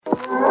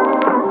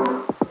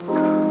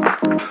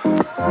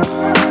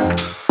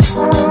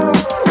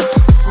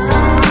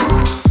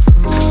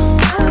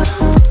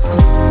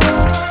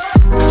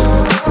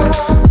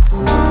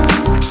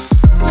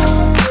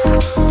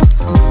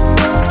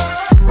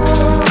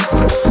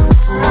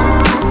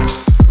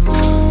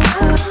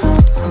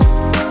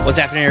What's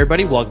happening,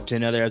 everybody? Welcome to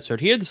another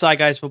episode here, the Side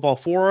Guys Football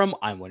Forum.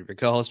 I'm one of your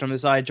co-hosts on the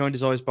side, joined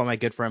as always by my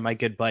good friend, my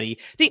good buddy,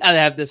 the other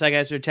half of the Side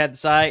Guys, Tad the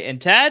Side. And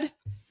Tad,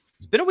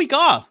 it's been a week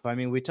off. I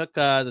mean, we took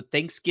the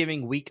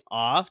Thanksgiving week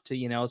off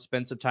to,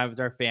 spend some time with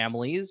our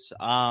families.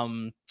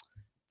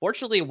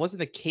 Fortunately, it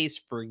wasn't the case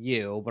for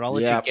you, but I'll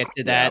let you get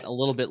to that a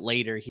little bit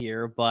later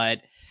here.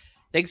 But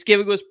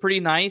Thanksgiving was pretty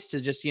nice to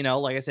just,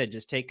 like I said,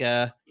 just take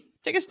a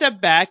step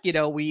back.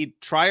 We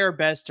try our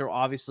best to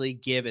obviously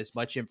give as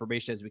much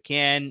information as we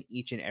can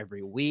each and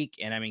every week.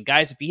 And I mean,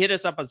 guys, if you hit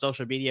us up on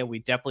social media, we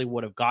definitely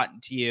would have gotten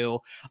to you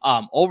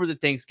over the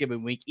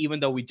Thanksgiving week,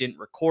 even though we didn't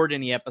record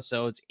any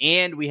episodes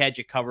and we had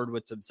you covered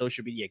with some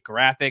social media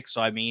graphics.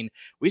 So, I mean,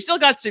 we still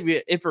got some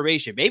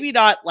information, maybe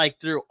not like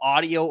through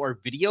audio or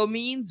video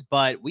means,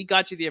 but we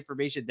got you the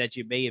information that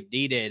you may have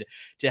needed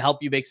to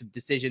help you make some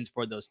decisions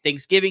for those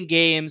Thanksgiving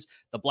games,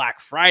 the Black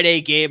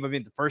Friday game. I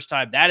mean, the first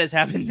time that has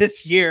happened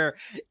this year.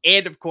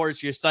 And of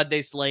course, your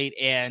Sunday slate.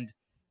 And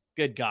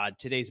good God,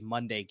 today's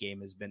Monday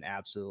game has been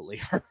absolutely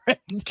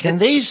horrendous. Can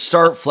they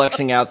start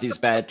flexing out these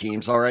bad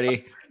teams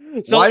already?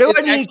 So why do I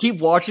need to keep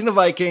watching the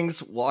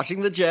Vikings,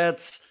 watching the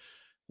Jets?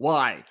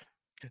 Why?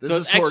 This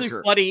is torture.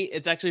 Actually funny.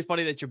 It's actually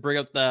funny that you bring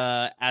up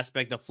the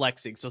aspect of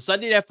flexing. So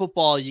Sunday Night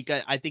Football, you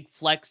got, I think,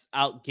 flex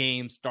out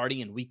games starting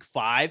in week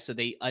 5. So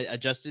they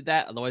adjusted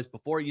that. Otherwise,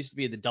 before it used to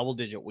be the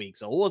double-digit week.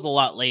 So it was a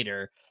lot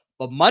later.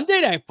 But Monday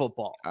Night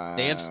Football,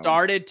 they have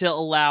started to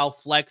allow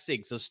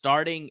flexing. So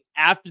starting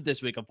after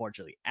this week,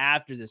 unfortunately,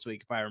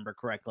 if I remember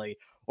correctly,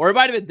 or it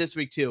might have been this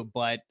week too,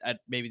 but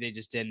maybe they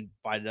just didn't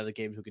find another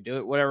game who could do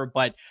it, whatever.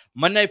 But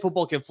Monday Night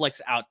Football can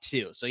flex out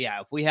too. So yeah,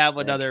 if we have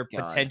another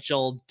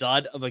potential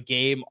dud of a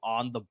game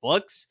on the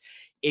books,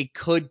 it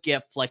could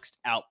get flexed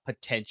out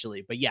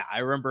potentially. But yeah, I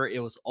remember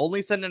it was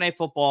only Sunday Night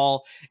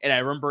Football, and I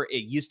remember it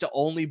used to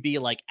only be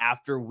like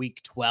after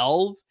week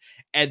 12.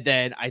 And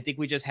then I think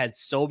we just had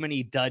so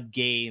many dud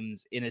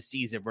games in a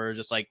season where we're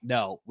just like,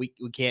 no, we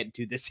can't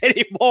do this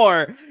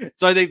anymore.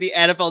 So I think the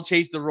NFL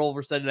changed the rule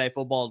for Sunday Night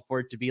Football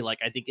for it to be like,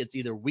 I think it's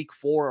either week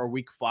 4 or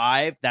week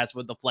 5. That's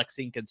when the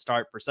flexing can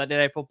start for Sunday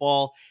Night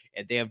Football.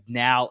 And they have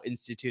now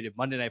instituted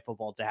Monday Night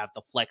Football to have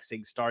the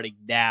flexing starting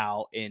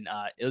now. In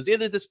it was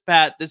either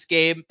this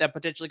game that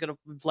potentially could have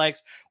been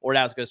flexed, or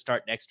now it's going to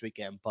start next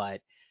weekend.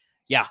 But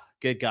yeah,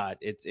 good God,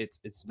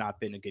 it's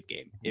not been a good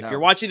game. If you're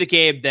watching the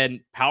game,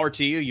 then power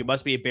to you. You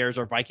must be a Bears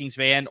or Vikings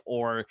fan,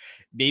 or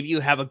maybe you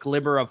have a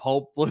glimmer of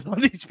hope with one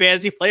of these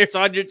fantasy players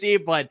on your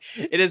team, but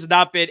it has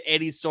not been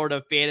any sort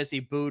of fantasy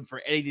boon for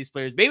any of these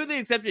players. Maybe with the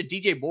exception of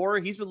DJ Moore,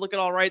 he's been looking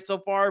all right so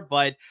far,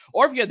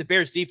 or if you have the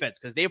Bears defense,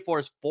 because they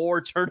forced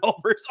 4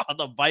 turnovers on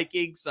the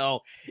Vikings.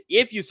 So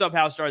if you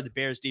somehow started the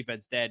Bears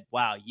defense, then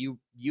wow,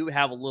 you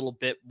have a little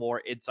bit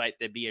more insight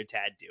than me or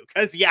Tad do.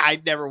 Because yeah,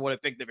 I never would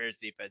have picked the Bears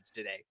defense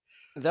today.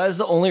 That is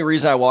the only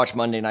reason I watch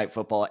Monday Night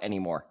Football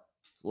anymore.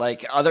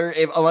 Like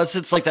unless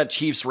it's like that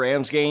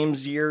Chiefs-Rams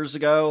games years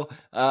ago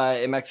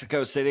in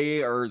Mexico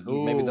City, or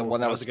maybe the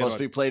one that was supposed to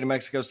be played in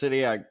Mexico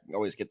City. I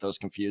always get those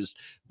confused.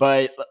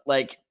 But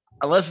like,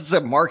 unless it's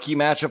a marquee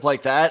matchup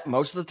like that,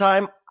 most of the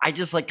time I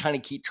just like kind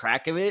of keep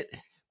track of it.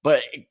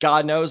 But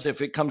God knows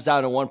if it comes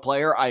down to one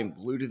player, I'm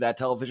glued to that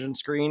television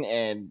screen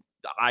and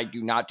I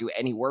do not do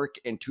any work.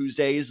 And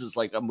Tuesdays is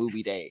like a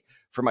movie day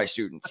for my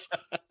students.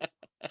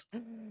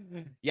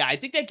 Yeah, I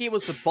think that game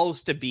was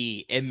supposed to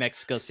be in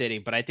Mexico City,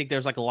 but I think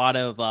there's like a lot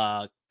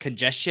of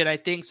congestion, I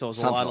think. So it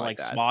was a lot of like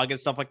smog and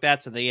stuff like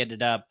that. So they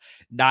ended up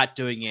not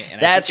doing it.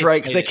 And that's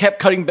right, because they kept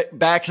cutting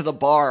back to the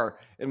bar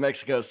in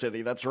Mexico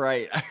City. That's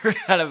right. I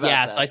forgot about that.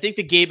 Yeah, so I think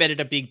the game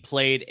ended up being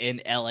played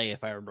in LA,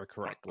 if I remember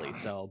correctly.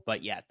 So,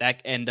 but yeah,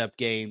 that ended up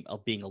being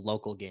a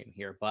local game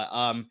here. But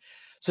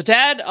so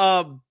Tad,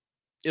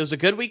 it was a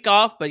good week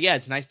off, but yeah,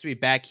 it's nice to be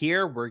back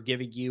here. We're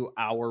giving you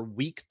our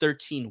Week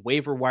 13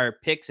 waiver wire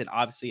picks, and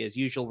obviously, as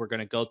usual, we're going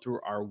to go through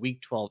our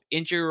Week 12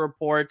 injury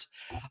report.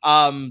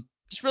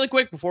 Just really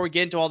quick before we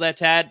get into all that,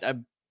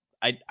 Tad,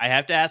 I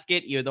have to ask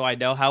it, even though I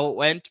know how it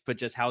went, but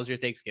just how's your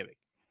Thanksgiving?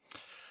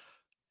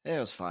 It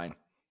was fine.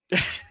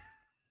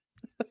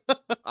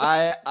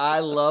 I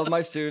love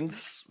my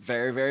students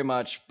very, very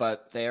much,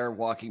 but they are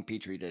walking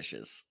petri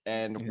dishes.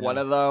 And one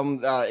of them,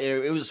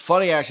 it was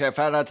funny, actually. I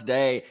found out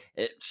today,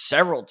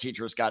 several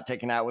teachers got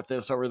taken out with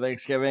this over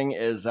Thanksgiving,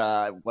 is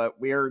what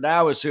we're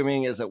now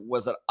assuming is it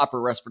was an upper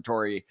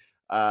respiratory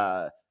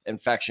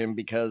infection,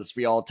 because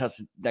we all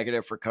tested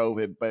negative for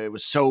COVID, but it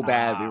was so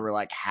bad, we were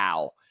like,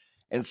 how?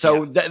 And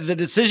so the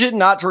decision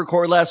not to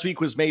record last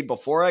week was made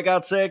before I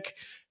got sick.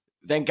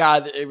 Thank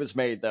God it was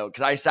made, though,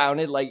 because I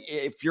sounded like,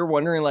 if you're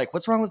wondering, like,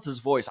 what's wrong with his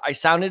voice? I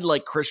sounded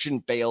like Christian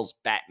Bale's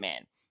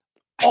Batman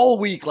all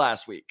week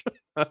last week.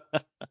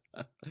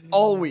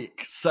 All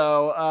week.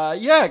 So,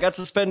 yeah, I got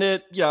to spend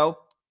it,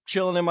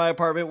 chilling in my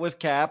apartment with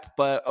Cap.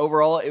 But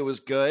overall, it was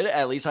good.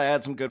 At least I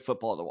had some good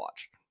football to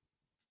watch.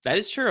 That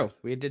is true.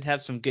 We did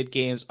have some good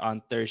games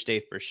on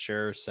Thursday for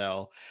sure.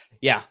 So,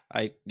 yeah,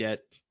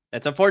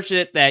 that's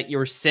unfortunate that you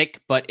were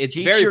sick, but it's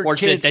very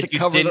fortunate that you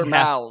cover their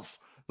mouths.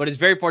 But it's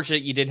very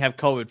fortunate you didn't have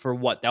COVID for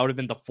what? That would have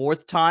been the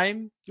 4th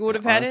time you would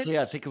have had it? Honestly,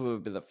 I think it would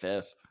have been the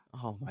 5th.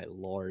 Oh my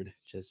lord.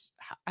 Just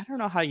I don't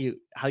know how you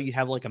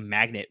have like a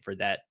magnet for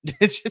that.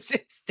 It's just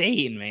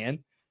insane, man.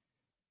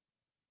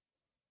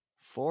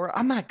 4.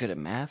 I'm not good at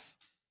math.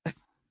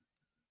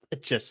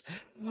 It just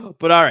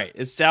but all right.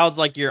 It sounds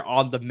like you're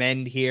on the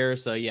mend here.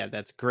 So yeah,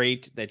 that's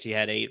great that you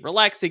had a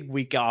relaxing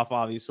week off,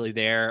 obviously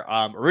there.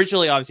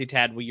 Originally, obviously,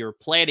 Tad, we were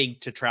planning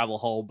to travel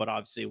home, but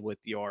obviously with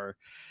your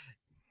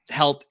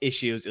health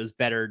issues, it was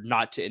better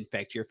not to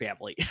infect your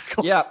family.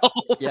 Yeah,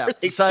 yeah. Over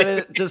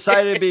Thanksgiving.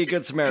 Decided to be a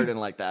good Samaritan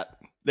like that.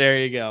 There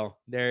you go.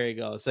 There you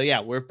go. So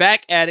yeah, we're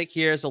back at it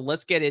here. So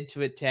let's get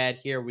into it, Tad.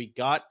 Here we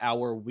got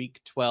our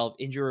week 12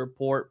 injury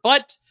report.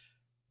 But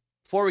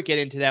before we get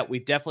into that, we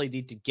definitely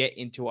need to get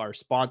into our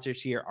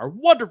sponsors here, our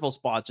wonderful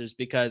sponsors,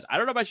 because I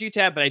don't know about you,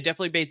 Tab, but I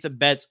definitely made some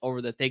bets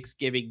over the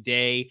Thanksgiving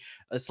Day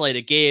slate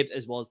of games,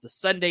 as well as the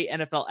Sunday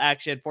NFL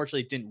action.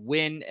 Fortunately, didn't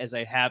win as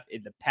I have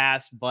in the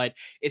past, but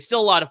it's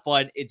still a lot of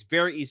fun. It's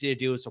very easy to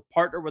do. So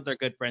partner with our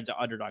good friends at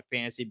Underdog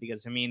Fantasy,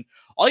 because, I mean,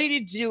 all you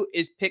need to do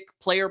is pick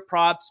player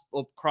props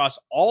across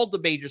all the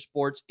major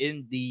sports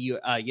in the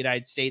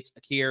United States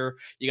here.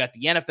 You got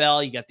the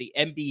NFL, you got the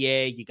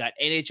NBA, you got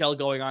NHL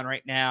going on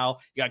right now,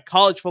 you got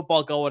college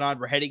football going on.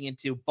 We're heading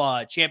into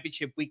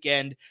championship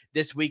weekend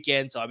this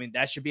weekend, so I mean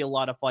that should be a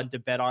lot of fun to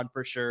bet on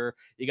for sure.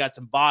 You got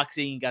some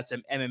boxing, you got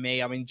some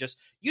MMA. I mean, just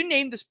you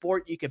name the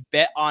sport, you can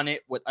bet on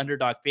it with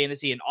Underdog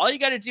Fantasy, and all you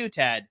got to do,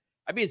 Tad.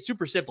 I mean, it's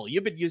super simple.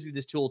 You've been using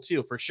this tool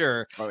too, for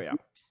sure. Oh yeah.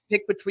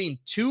 Pick between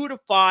 2 to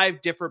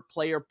 5 different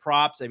player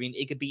props. I mean,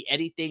 it could be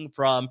anything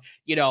from,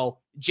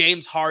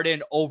 James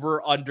Harden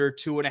over under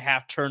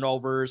 2.5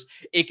 turnovers.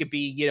 It could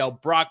be,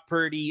 Brock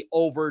Purdy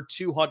over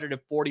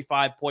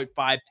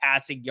 245.5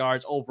 passing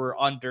yards over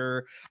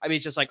under. I mean,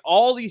 it's just like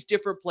all these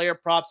different player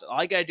props.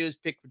 All you got to do is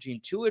pick between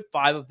 2 and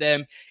 5 of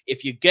them.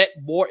 If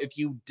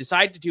you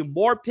decide to do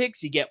more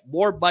picks, you get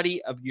more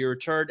money of your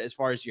return as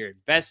far as your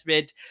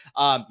investment.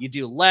 You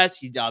do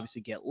less, you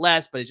obviously get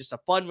less, but it's just a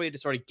fun way to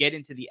sort of get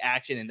into the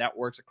action, and that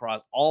works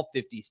across all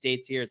 50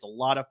 states here. It's a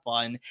lot of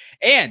fun,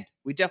 and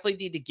we definitely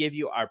need to give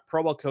you our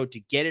promo code to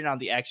get in on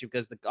the action,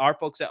 because our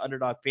folks at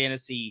Underdog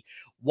Fantasy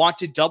want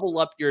to double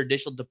up your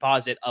initial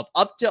deposit of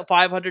up to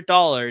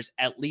 $500,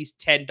 at least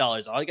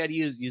 $10. All you got to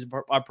use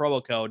our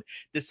promo code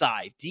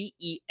DESAI,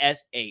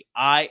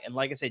 DESAI, and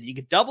like I said, you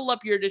can double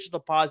up your initial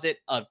deposit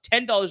of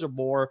 $10 or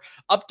more,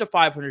 up to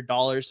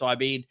 $500. So I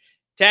mean,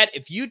 Ted,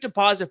 if you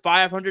deposit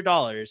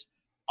 $500,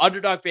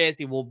 Underdog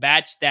Fantasy will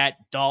match that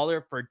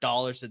dollar for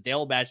dollar. So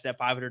they'll match that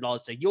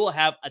 $500. So you will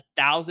have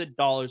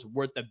 $1,000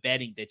 worth of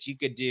betting that you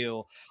could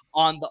do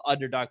on the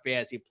Underdog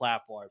Fantasy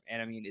platform. And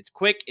I mean, it's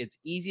quick, it's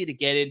easy to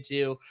get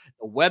into.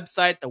 The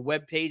website, the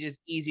web page is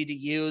easy to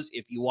use.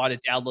 If you want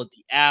to download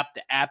the app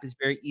is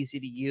very easy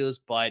to use.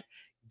 But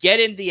get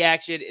in the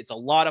action. It's a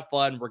lot of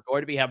fun. We're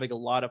going to be having a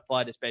lot of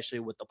fun, especially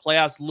with the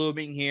playoffs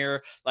looming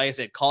here. Like I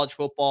said, college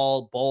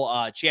football bowl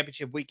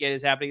championship weekend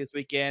is happening this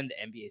weekend.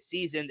 The NBA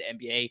season, the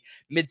NBA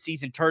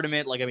midseason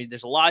tournament. Like, I mean,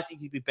 there's a lot of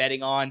things you could be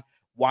betting on.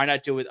 Why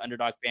not do it with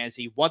Underdog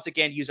Fantasy? Once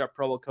again, use our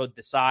promo code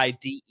DESAI,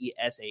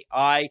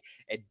 DESAI,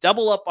 and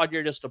double up on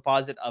your just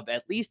deposit of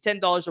at least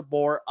 $10 or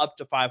more, up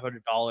to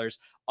 $500.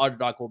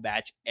 Underdog will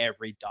match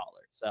every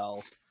dollar.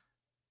 So,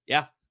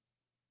 yeah.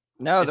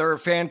 No, they're a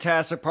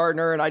fantastic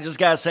partner, and I just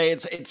gotta say,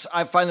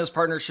 I find this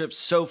partnership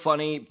so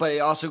funny, but it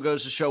also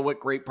goes to show what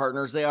great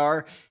partners they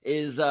are.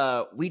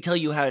 We tell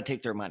you how to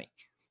take their money.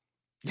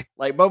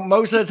 Like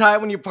most of the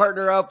time when you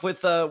partner up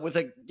with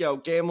a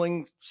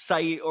gambling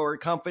site or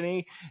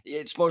company,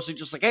 it's mostly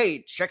just like,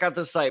 hey, check out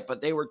this site.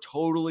 But they were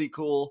totally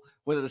cool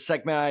with the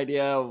segment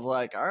idea of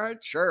like, all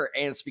right, sure,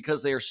 and it's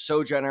because they are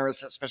so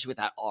generous, especially with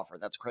that offer.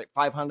 That's great.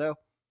 500.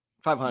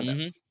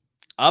 Mm-hmm.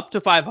 Up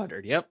to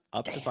 500. Yep,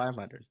 up Damn. to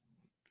 500.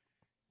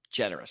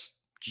 Generous,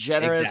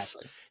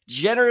 Exactly.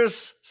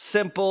 generous,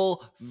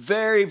 simple,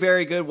 very,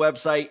 very good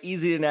website,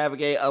 easy to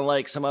navigate,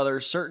 unlike some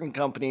other certain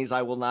companies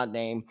I will not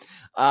name.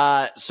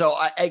 So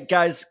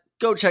guys,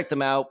 go check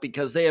them out,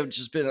 because they have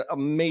just been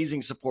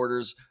amazing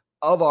supporters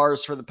of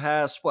ours for the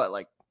past,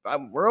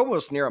 we're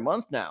almost near a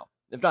month now,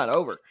 if not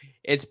over.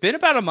 It's been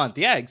about a month.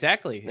 Yeah,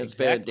 exactly. It's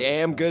been a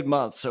damn good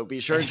month. So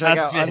be sure to It check has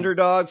out been.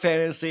 Underdog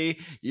Fantasy.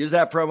 Use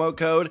that promo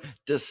code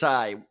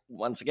DESAI.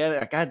 Once again,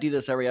 I got to do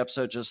this every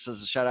episode just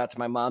as a shout out to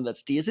my mom.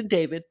 That's D as in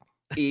David,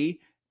 E,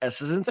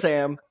 S as in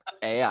Sam,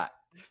 AI.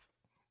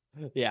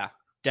 Yeah,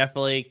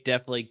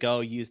 definitely go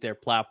use their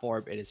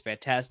platform. It is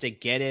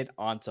fantastic. Get it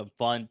on some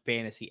fun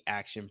fantasy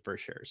action for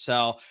sure. So,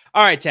 all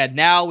right, Ted,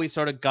 now we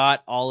sort of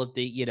got all of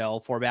the,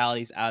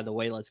 formalities out of the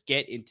way. Let's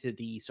get into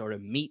the sort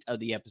of meat of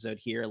the episode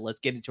here. Let's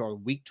get into our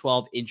week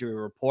 12 injury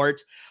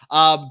report.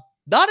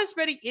 Not as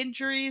many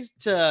injuries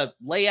to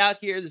lay out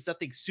here. There's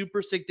nothing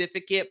super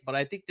significant, but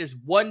I think there's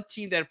one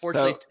team that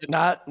unfortunately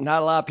not a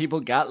lot of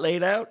people got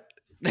laid out.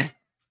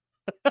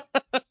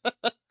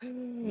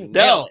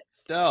 No,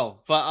 No,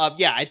 but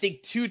yeah, I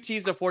think two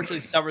teams unfortunately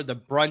suffered the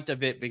brunt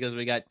of it because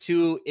we got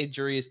two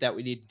injuries that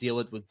we need to deal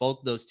with both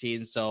of those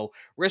teams. So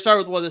we're gonna start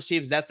with one of those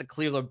teams. That's the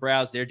Cleveland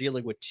Browns. They're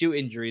dealing with two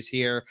injuries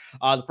here.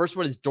 The first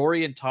one is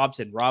Dorian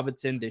Thompson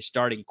Robinson, their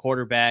starting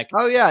quarterback.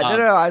 Oh yeah, Um,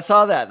 no, I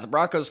saw that. The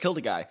Broncos killed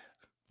a guy.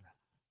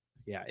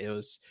 yeah, it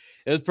was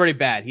pretty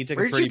bad. He took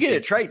Where a did you pretty get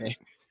it, big Triton?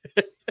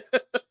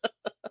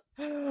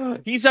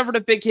 He suffered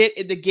a big hit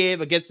in the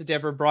game against the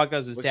Denver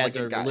Broncos, as Looks Tad like he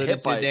sort of got alluded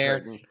hit to by a there.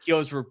 Triton. He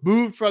was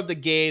removed from the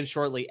game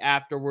shortly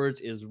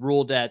afterwards. It was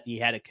ruled that he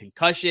had a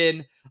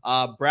concussion.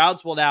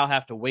 Browns will now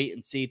have to wait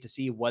and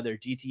see whether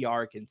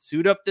DTR can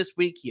suit up this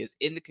week. He is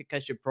in the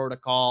concussion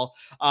protocol.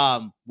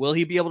 Will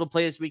he be able to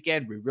play this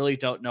weekend? We really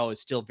don't know.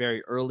 It's still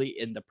very early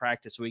in the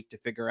practice week to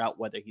figure out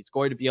whether he's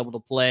going to be able to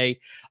play.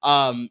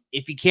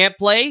 If he can't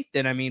play,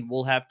 then I mean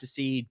we'll have to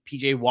see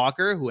PJ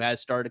Walker, who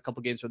has started a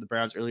couple games for the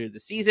Browns earlier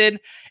this season,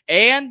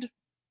 and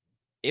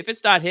if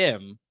it's not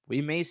him, we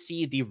may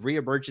see the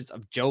reemergence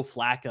of Joe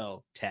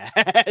Flacco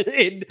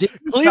in Did he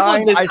Cleveland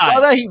sign? this I time. saw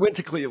that he went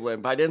to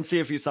Cleveland, but I didn't see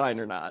if he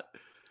signed or not.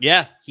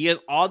 Yeah, he is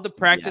on the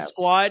practice Yes,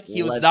 squad.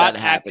 He was let not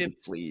that active. happen,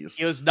 please.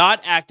 He was not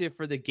active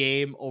for the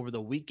game over the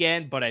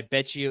weekend, but I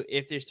bet you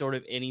if there's sort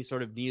of any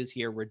sort of news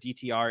here where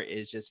DTR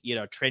is just,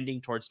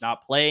 trending towards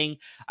not playing,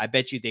 I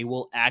bet you they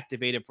will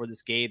activate him for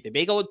this game. They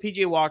may go with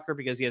PJ Walker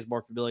because he has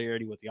more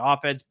familiarity with the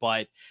offense,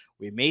 but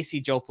we may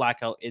see Joe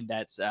Flacco in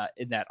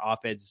that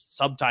offense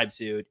sometime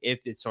soon if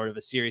it's sort of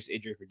a serious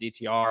injury for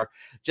DTR.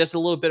 Just a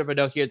little bit of a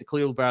note here: the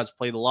Cleveland Browns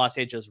play the Los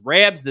Angeles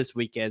Rams this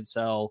weekend,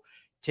 so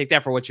take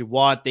that for what you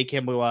want. They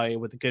came away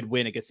with a good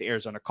win against the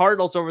Arizona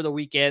Cardinals over the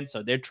weekend,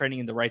 so they're trending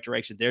in the right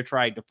direction. They're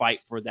trying to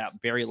fight for that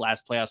very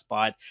last playoff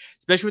spot,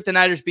 especially with the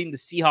Niners beating the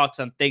Seahawks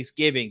on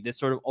Thanksgiving. This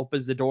sort of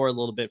opens the door a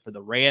little bit for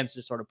the Rams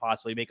to sort of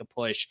possibly make a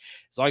push,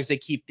 as long as they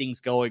keep things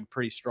going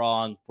pretty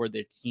strong for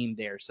their team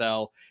there.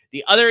 So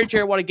the other injury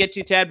I want to get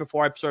to, Tad,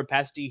 before I sort of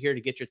pass to you here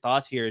to get your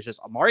thoughts here, is just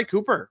Amari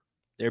Cooper,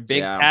 their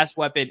big pass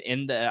weapon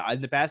in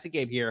the passing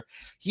game here.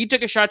 He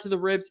took a shot to the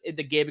ribs in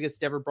the game against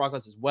the Denver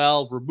Broncos as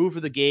well. Removed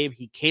from the game.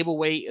 He came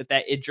away with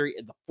that injury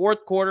in the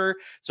fourth quarter.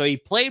 So he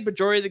played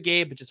majority of the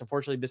game, but just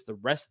unfortunately missed the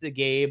rest of the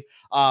game.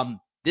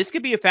 This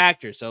could be a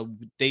factor. So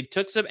they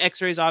took some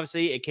x-rays,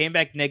 obviously. It came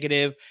back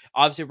negative.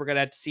 Obviously, we're going to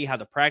have to see how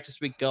the practice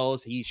week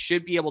goes. He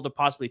should be able to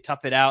possibly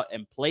tough it out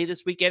and play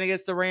this weekend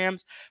against the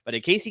Rams. But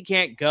in case he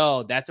can't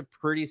go, that's a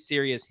pretty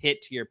serious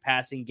hit to your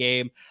passing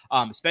game,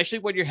 especially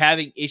when you're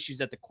having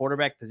issues at the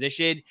quarterback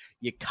position.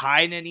 You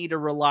kind of need a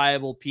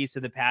reliable piece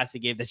of the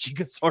passing game that you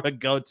can sort of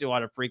go to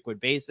on a frequent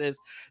basis.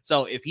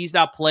 So if he's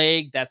not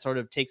playing, that sort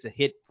of takes a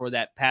hit for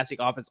that passing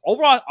offense.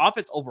 Overall,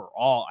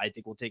 I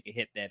think will take a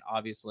hit then,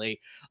 obviously.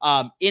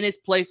 In his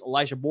place,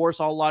 Elijah Moore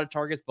saw a lot of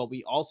targets, but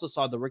we also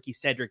saw the rookie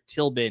Cedric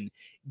Tillman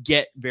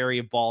get very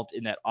involved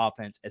in that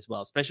offense as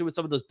well, especially with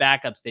some of those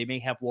backups. They may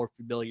have more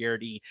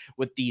familiarity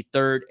with the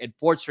third and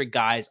fourth string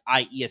guys,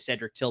 i.e. a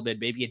Cedric Tillman,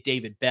 maybe a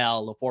David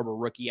Bell, a former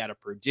rookie out of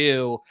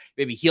Purdue.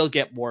 Maybe he'll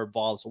get more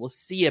involved. So we'll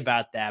see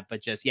about that.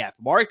 But just, if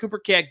Amari Cooper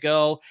can't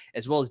go,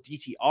 as well as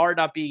DTR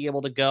not being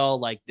able to go,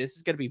 like this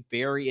is going to be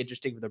very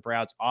interesting for the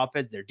Browns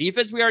offense. Their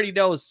defense, we already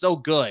know, is so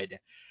good.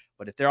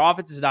 But if their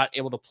offense is not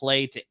able to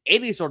play to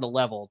any sort of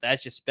level,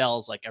 that just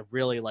spells like a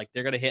really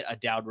they're going to hit a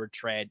downward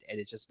trend, and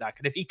it's just not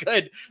going to be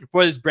good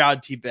for this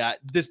Browns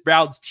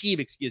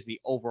team,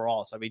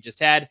 overall. So I mean, just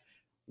Tad,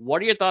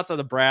 what are your thoughts on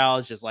the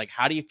Browns? Just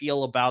how do you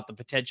feel about the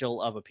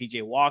potential of a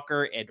PJ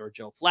Walker and or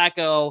Joe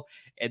Flacco,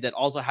 and then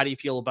also how do you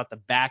feel about the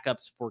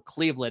backups for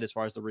Cleveland as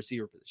far as the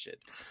receiver position?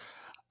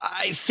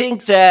 I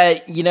think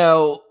that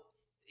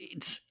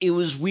it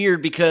was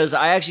weird because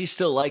I actually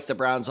still like the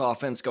Browns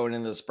offense going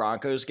into this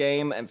Broncos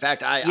game. In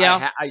fact,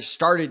 I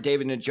started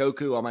David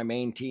Njoku on my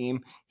main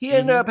team. He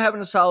ended up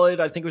having a solid,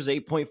 I think it was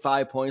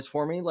 8.5 points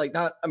for me.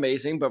 Not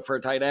amazing, but for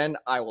a tight end,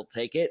 I will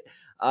take it.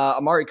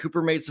 Amari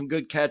Cooper made some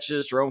good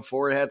catches. Jerome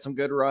Ford had some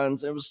good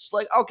runs. It was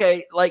just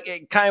okay,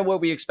 kind of what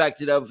we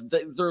expected of.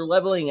 They're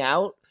leveling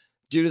out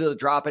due to the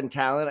drop in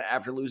talent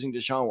after losing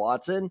Deshaun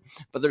Watson,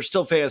 but they're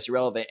still fantasy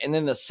relevant. And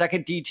then the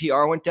second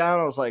DTR went down,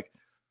 I was like,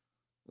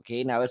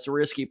 okay, now it's a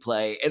risky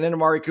play. And then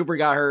Amari Cooper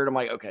got hurt. I'm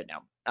like, okay, no,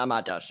 I'm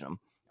not touching him.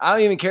 I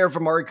don't even care if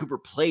Amari Cooper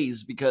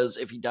plays because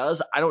if he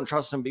does, I don't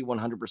trust him to be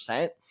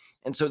 100%.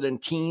 And so then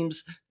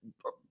teams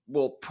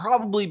will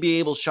probably be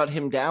able to shut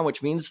him down,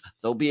 which means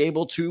they'll be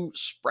able to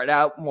spread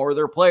out more of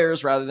their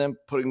players rather than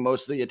putting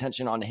most of the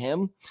attention on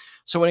him.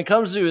 So when it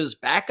comes to his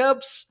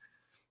backups,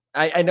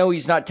 I know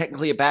he's not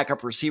technically a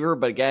backup receiver,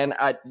 but again,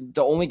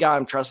 the only guy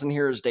I'm trusting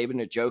here is David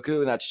Njoku,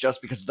 and that's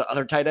just because the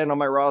other tight end on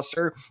my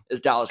roster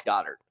is Dallas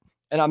Goedert.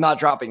 And I'm not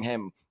dropping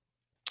him,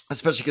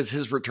 especially because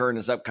his return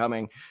is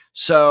upcoming.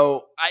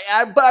 So,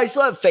 but I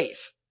still have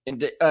faith in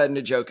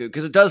Njoku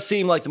because it does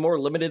seem like the more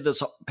limited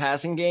this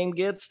passing game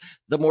gets,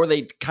 the more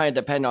they kind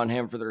of depend on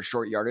him for their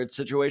short yardage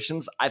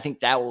situations. I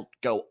think that will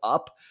go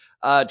up.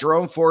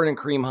 Jerome Ford and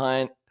Kareem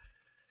Hunt,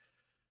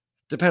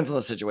 Depends on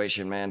the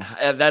situation, man.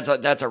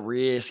 That's a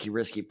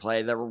risky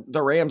play. The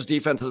Rams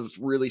defense has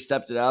really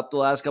stepped it up the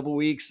last couple of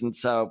weeks, and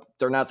so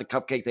they're not the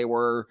cupcake they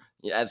were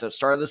at the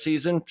start of the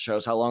season.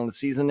 Shows how long the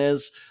season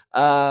is.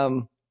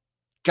 God,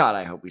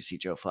 I hope we see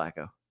Joe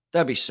Flacco.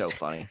 That'd be so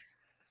funny.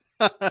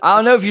 I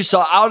don't know if you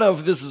saw. I don't know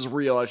if this is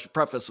real. I should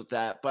preface with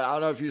that, but I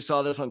don't know if you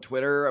saw this on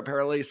Twitter.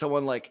 Apparently,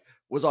 someone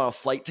was on a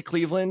flight to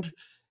Cleveland,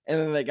 and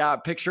then they got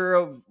a picture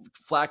of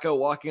Flacco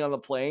walking on the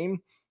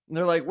plane, and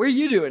they're like, "What are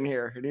you doing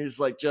here?" And he's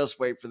like, "Just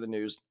wait for the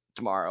news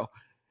tomorrow."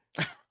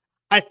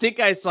 I think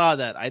I saw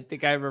that. I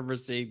think I remember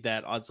seeing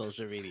that on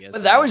social media.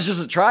 But that was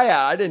just a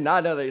tryout. I did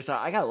not know they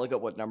saw. I gotta look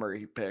up what number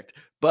he picked.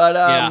 But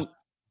yeah.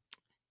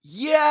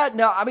 Yeah,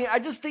 no, I mean, I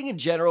just think in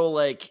general,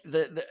 like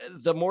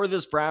the more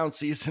this Brown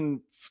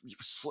season,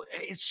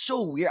 it's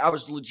so weird. I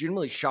was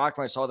legitimately shocked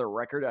when I saw their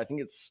record. I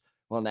think it's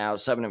now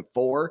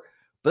 7-4,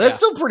 but that's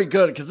still pretty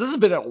good because this has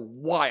been a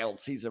wild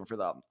season for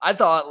them. I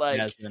thought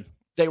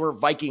they were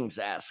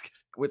Vikings-esque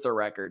with their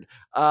record.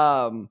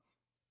 So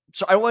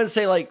I want to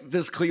say like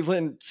this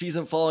Cleveland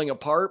season falling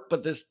apart,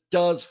 but this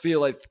does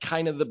feel like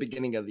kind of the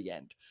beginning of the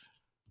end.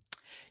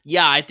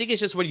 Yeah, I think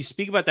it's just when you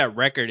speak about that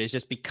record, it's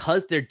just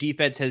because their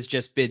defense has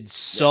just been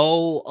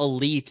so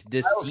elite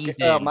this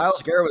season.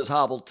 Myles Garrett was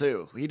hobbled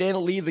too. He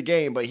didn't leave the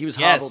game, but he was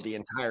hobbled the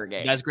entire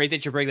game. That's great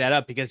that you bring that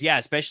up because,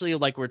 especially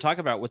like we're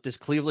talking about with this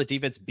Cleveland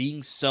defense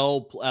being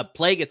so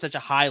playing at such a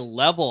high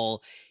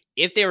level.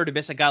 If they were to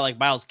miss a guy like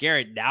Myles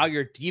Garrett, now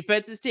your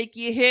defense is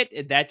taking a hit,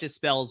 and that just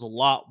spells a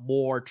lot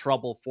more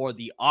trouble for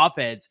the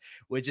offense,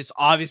 which is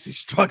obviously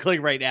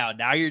struggling right now.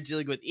 Now you're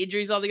dealing with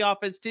injuries on the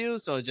offense too,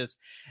 so just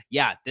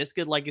this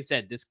could, like I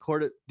said, this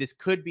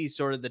could be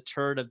sort of the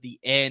turn of the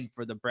end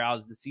for the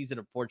Browns this season,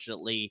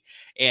 unfortunately.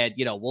 And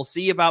we'll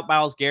see about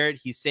Myles Garrett.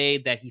 He's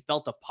saying that he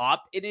felt a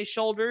pop in his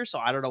shoulder, so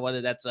I don't know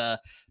whether that's a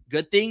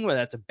good thing or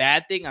that's a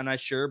bad thing. I'm not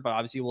sure, but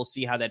obviously we'll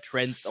see how that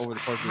trends over the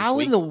course of this week. How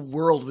in the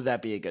world would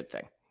that be a good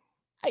thing?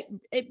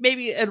 It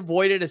maybe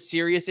avoided a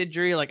serious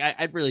injury. Like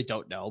I really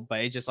don't know,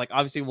 but it's just like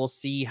obviously we'll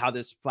see how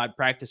this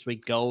practice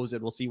week goes,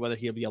 and we'll see whether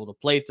he'll be able to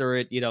play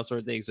through it, sort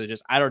of thing. So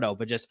just I don't know,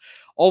 but just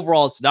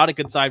overall, it's not a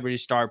good sign when you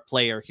star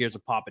player here's a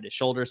pop in his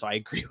shoulder. So I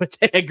agree with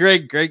it.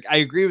 Greg, I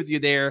agree with you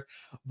there,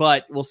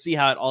 but we'll see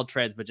how it all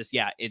trends. But just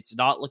it's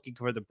not looking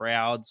for the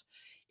Browns.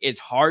 It's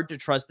hard to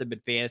trust them in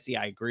fantasy.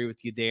 I agree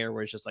with you there,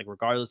 where it's just like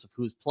regardless of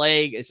who's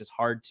playing, it's just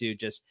hard to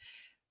just.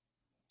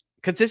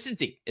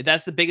 Consistency.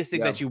 That's the biggest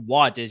thing that you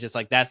want. Is just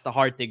like that's the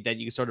hard thing that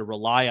you sort of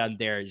rely on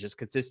there is just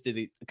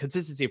consistency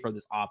from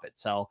this offense.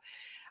 So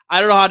I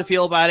don't know how to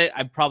feel about it.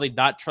 I'm probably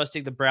not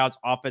trusting the Browns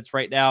offense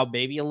right now.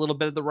 Maybe a little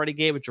bit of the running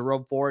game with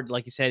Jerome Ford.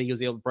 Like you said, he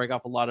was able to break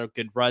off a lot of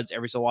good runs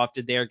every so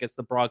often there against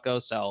the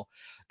Broncos. So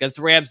against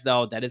the Rams,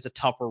 though, that is a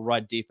tougher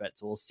run defense.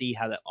 So we'll see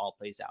how that all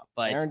plays out.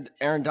 But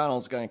Aaron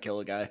Donald's going to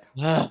kill a guy.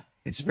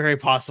 It's very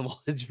possible.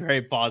 It's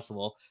very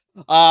possible.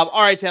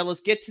 All right, Ted,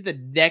 let's get to the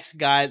next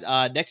guy,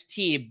 next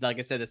team. Like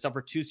I said, that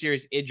suffered 2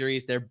 serious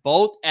injuries. They're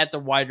both at the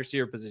wide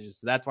receiver position,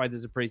 so that's why this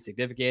is pretty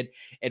significant.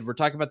 And we're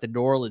talking about the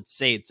New Orleans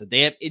Saints. So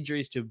they have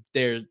injuries to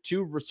their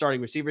 2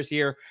 starting receivers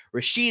here.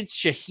 Rashid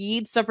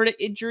Shaheed suffered an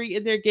injury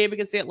in their game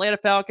against the Atlanta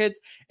Falcons.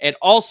 And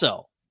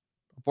also,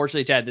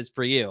 unfortunately, Ted, this is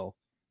for you.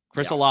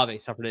 Chris Olave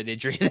suffered an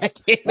injury in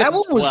that game. That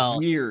one was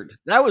weird.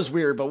 That was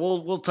weird, but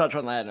we'll touch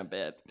on that in a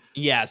bit.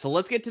 Yeah, so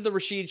let's get to the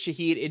Rashid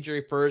Shaheed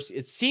injury first.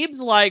 It seems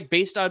like,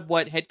 based on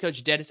what head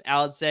coach Dennis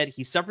Allen said,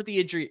 he suffered the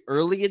injury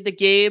early in the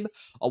game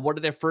on one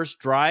of their first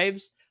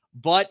drives,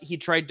 but he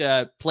tried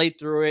to play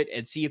through it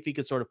and see if he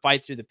could sort of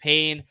fight through the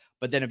pain.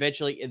 But then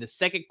eventually in the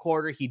second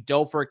quarter, he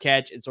dove for a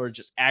catch and sort of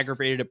just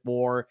aggravated it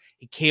more.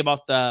 He came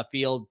off the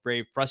field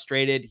very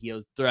frustrated. He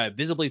was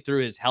visibly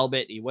through his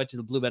helmet. He went to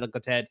the blue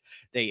medical tent.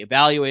 They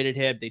evaluated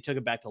him. They took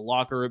him back to the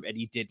locker room, and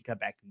he didn't come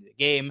back into the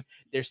game.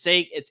 They're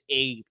saying it's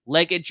a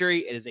leg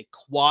injury. It is a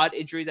quad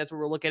injury. That's what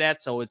we're looking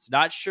at. So it's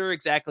not sure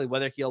exactly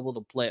whether he'll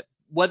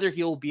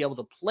be able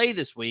to play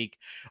this week.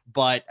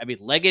 But I mean,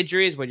 leg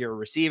injuries, when you're a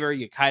receiver,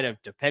 you kind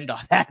of depend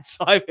on that.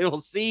 So I mean,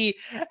 we'll see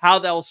how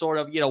that will sort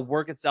of,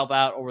 work itself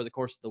out over the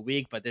course of the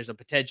week. But there's a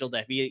potential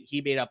that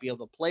he may not be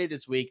able to play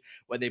this week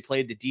when they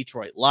play the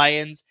Detroit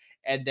Lions.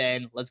 And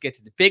then let's get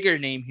to the bigger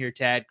name here,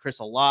 Tad. Chris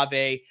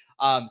Olave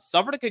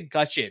suffered a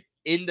concussion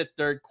in the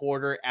third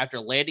quarter after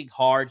landing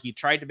hard. He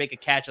tried to make a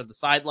catch on the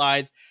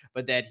sidelines,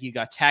 but then he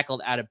got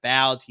tackled out of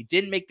bounds. He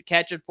didn't make the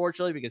catch,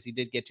 unfortunately, because he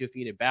did get 2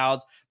 feet in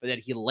bounds, but then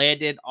he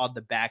landed on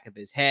the back of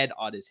his head,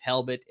 on his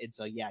helmet. And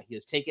so, he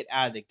was taken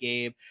out of the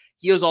game.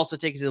 He was also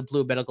taken to the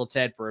blue medical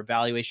tent for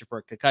evaluation for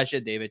a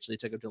concussion. They eventually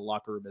took him to the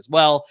locker room as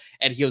well,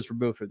 and he was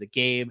removed from the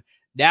game.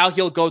 Now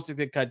he'll go through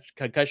the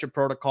concussion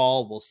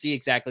protocol. We'll see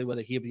exactly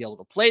whether he'll be able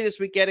to play this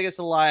weekend against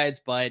the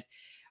Lions, but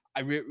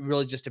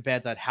really just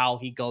depends on how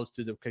he goes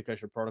through the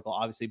concussion protocol,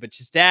 obviously. But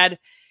just Dad,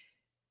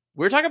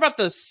 we're talking about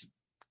this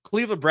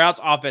Cleveland Browns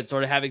offense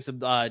sort of having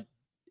some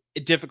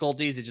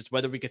difficulties and just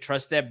whether we could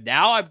trust them.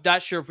 Now I'm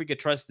not sure if we could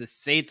trust the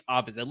Saints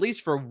offense, at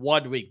least for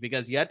 1 week,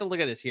 because you have to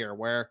look at this here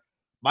where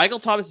Michael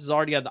Thomas is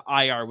already on the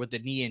IR with the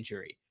knee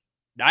injury.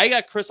 Now you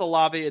got Chris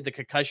Olave in the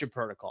concussion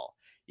protocol.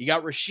 You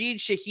got Rashid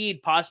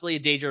Shaheed possibly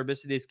in danger of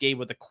missing this game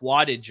with a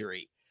quad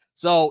injury.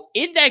 So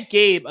in that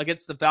game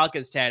against the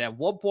Falcons, Ted, at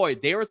one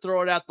point they were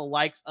throwing out the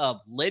likes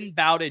of Lynn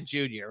Bowden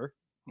Jr.,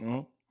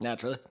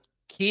 Naturally.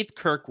 Keith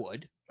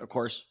Kirkwood, Of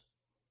course.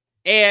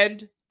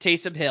 and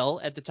Taysom Hill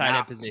at the tight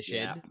end position.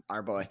 Yeah,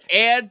 our boy.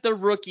 And the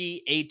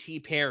rookie A.T.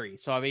 Perry.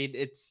 So, I mean,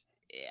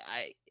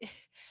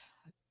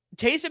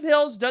 Taysom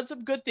Hill's done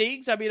some good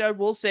things. I mean, I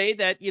will say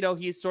that,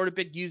 he's sort of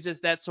been used as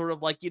that sort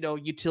of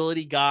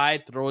utility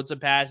guy, throwing some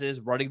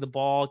passes, running the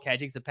ball,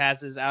 catching some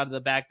passes out of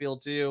the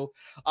backfield too.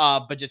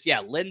 But just,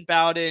 Lynn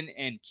Bowden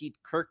and Keith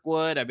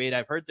Kirkwood. I mean,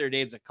 I've heard their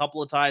names a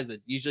couple of times, but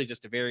it's usually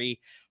just a very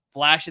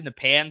flash in the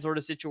pan sort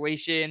of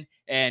situation.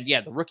 And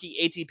the rookie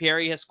A.T.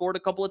 Perry has scored a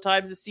couple of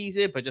times this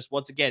season, but just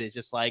once again, it's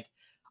just like,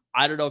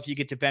 I don't know if you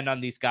could depend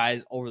on these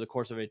guys over the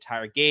course of an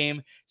entire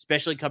game,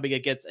 especially coming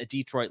against a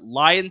Detroit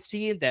Lions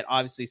team that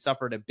obviously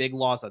suffered a big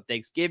loss on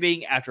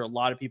Thanksgiving after a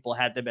lot of people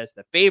had them as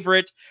the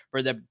favorite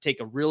for them to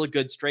take a really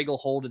good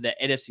stranglehold in the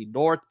NFC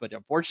North. But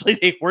unfortunately,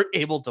 they weren't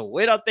able to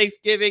win on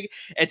Thanksgiving.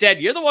 And Ted,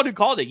 you're the one who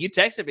called it. You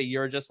texted me.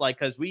 You're just like,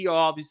 because we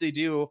obviously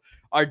do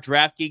our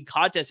DraftKings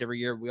contest every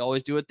year. We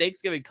always do a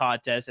Thanksgiving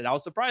contest. And I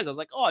was surprised. I was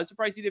like, oh, I'm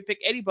surprised you didn't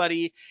pick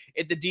anybody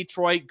in the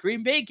Detroit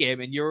Green Bay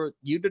game. And you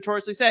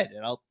notoriously said,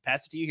 and I'll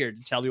pass it to you here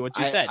to tell me what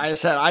you said. I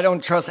said I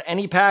don't trust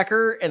any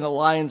Packer, and the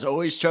Lions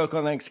always choke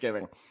on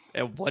Thanksgiving.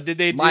 And what did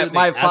they do?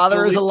 My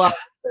father is a Lions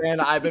fan.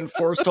 I've been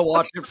forced to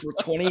watch it for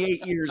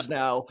 28 years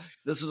now.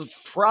 This was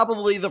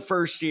probably the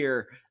first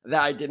year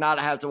that I did not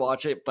have to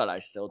watch it, but I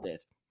still did.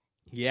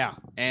 Yeah,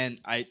 and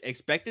I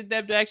expected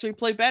them to actually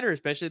play better,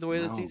 especially the way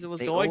the season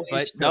was going.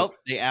 But nope,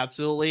 they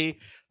absolutely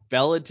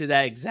fell into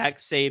that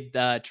exact same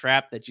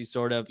trap that you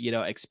sort of,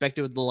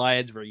 expected with the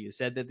Lions, where you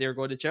said that they were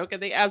going to choke,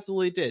 and they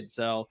absolutely did.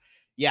 So,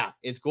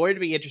 it's going to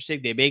be interesting.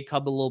 They may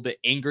come a little bit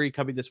angry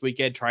coming this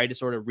weekend, trying to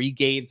sort of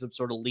regain some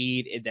sort of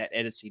lead in that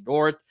NFC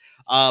North.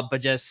 But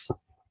just,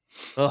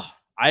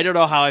 I don't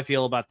know how I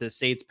feel about the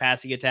Saints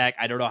passing attack.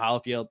 I don't know how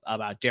I feel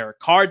about Derek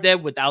Carr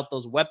then without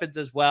those weapons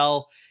as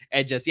well.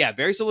 And just,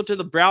 very similar to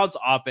the Browns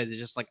offense. It's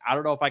just like, I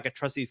don't know if I could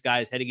trust these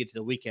guys heading into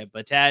the weekend.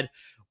 But Tad,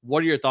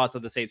 what are your thoughts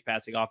on the Saints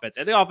passing offense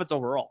and the offense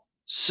overall?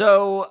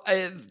 So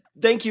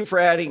thank you for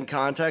adding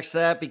context to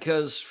that,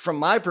 because from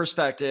my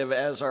perspective,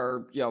 as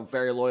our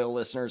very loyal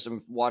listeners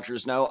and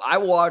watchers know, I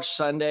watch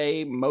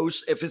Sunday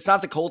if it's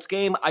not the Colts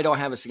game, I don't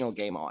have a single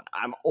game on.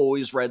 I'm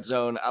always red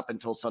zone up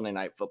until Sunday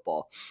Night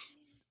Football.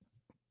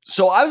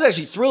 So I was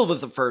actually thrilled with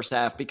the first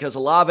half because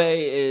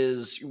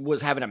Olave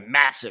was having a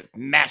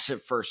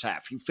massive first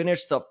half. He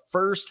finished the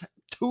first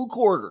two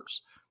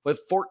quarters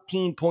with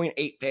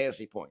 14.8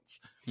 fantasy points.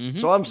 Mm-hmm.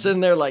 So I'm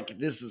sitting there like,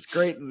 this is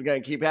great. This is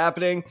going to keep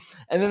happening.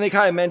 And then they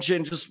kind of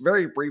mentioned, just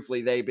very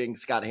briefly, they being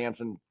Scott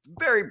Hansen,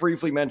 very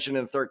briefly mentioned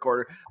in the third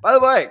quarter, by the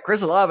way,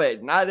 Chris Olave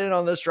not in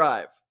on this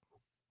drive.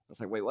 I was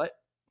like, wait, what?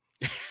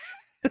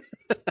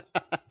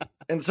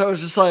 And so it was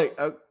just like,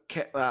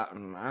 okay, all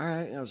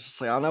right. I was just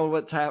like, I don't know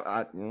what's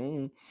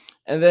happening.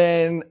 And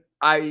then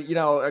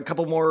a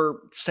couple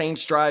more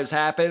Saints drives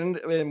happened,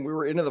 and we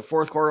were into the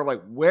fourth quarter. I'm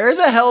like, where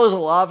the hell is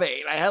Olave?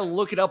 And I had to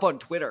look it up on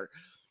Twitter.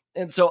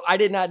 And so I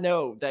did not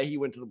know that he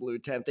went to the blue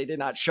tent. They did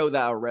not show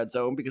that on Red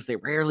Zone because they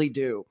rarely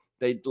do.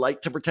 They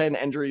like to pretend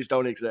injuries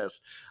don't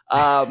exist.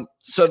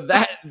 So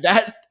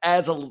that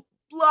adds a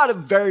lot of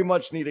very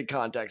much needed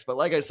context. But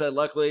like I said,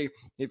 luckily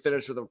he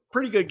finished with a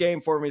pretty good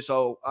game for me.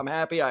 So I'm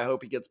happy. I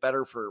hope he gets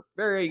better for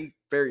very,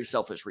 very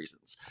selfish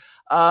reasons.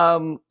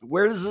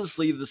 Where does this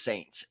leave the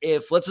Saints?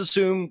 If, let's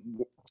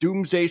assume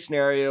doomsday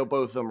scenario,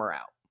 both of them are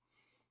out.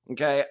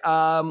 Okay.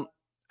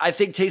 I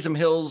think Taysom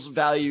Hill's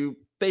value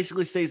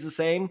basically stays the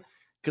same,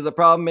 because the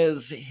problem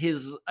is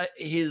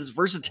his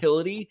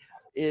versatility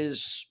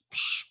is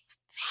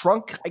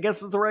shrunk, I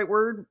guess is the right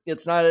word.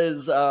 It's not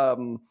as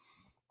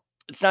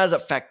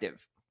effective.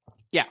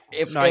 Yeah.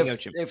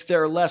 If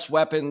there are less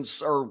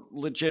weapons or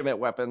legitimate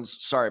weapons,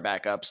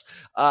 backups,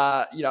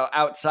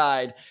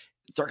 outside,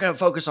 they're going to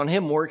focus on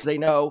him more because they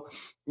know,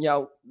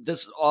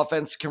 this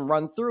offense can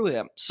run through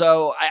him.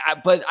 So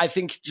but I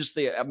think just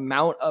the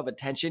amount of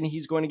attention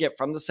he's going to get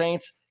from the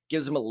Saints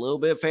gives him a little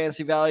bit of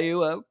fantasy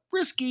value.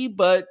 Risky,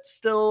 but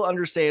still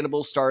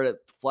understandable start at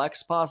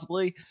flex,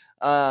 possibly.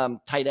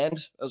 Tight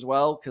end as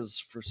well, because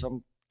for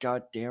some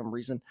goddamn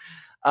reason.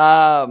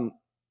 I'll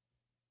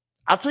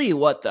tell you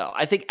what, though.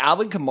 I think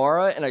Alvin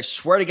Kamara, and I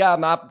swear to God,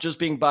 I'm not just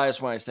being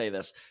biased when I say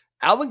this,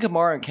 Alvin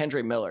Kamara and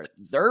Kendre Miller,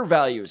 their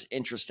value is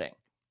interesting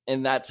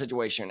in that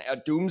situation. A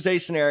doomsday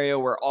scenario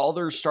where all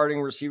their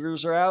starting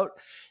receivers are out,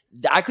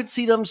 I could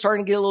see them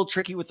starting to get a little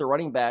tricky with the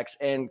running backs,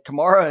 and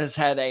Kamara has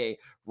had a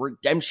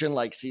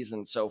redemption-like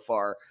season so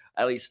far,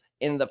 at least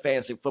in the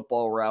fantasy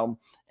football realm.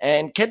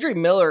 And Kendre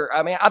Miller,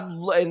 I mean,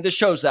 and this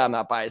shows that I'm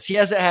not biased. He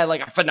hasn't had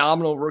like a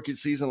phenomenal rookie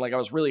season like I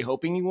was really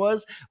hoping he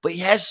was, but he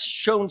has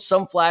shown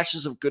some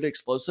flashes of good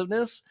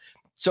explosiveness.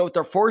 So if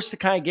they're forced to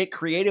kind of get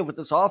creative with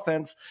this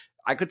offense,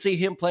 I could see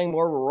him playing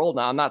more of a role.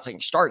 Now, I'm not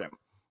saying start him,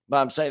 but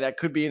I'm saying that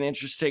could be an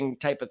interesting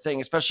type of thing,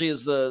 especially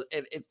as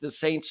if the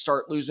Saints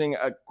start losing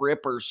a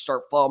grip or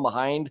start falling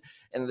behind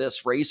in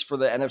this race for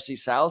the NFC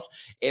South.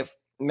 If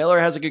Miller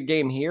has a good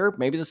game here.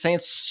 Maybe the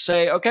Saints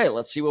say, okay,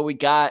 let's see what we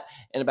got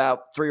in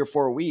about 3 or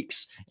 4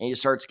 weeks, and he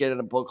starts getting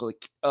a bulk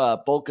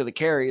of the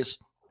carries.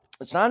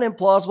 It's not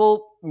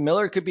implausible.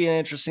 Miller could be an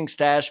interesting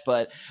stash,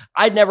 but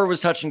I never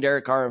was touching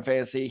Derek Carr in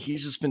fantasy.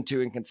 He's just been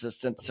too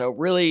inconsistent. So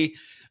really,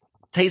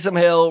 Taysom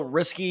Hill,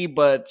 risky,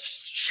 but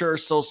sure,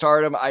 still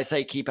start him. I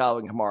say keep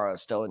Alvin Kamara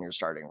still in your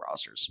starting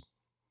rosters.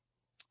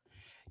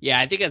 Yeah,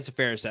 I think that's a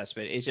fair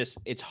assessment.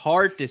 It's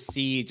hard to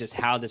see just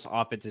how this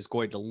offense is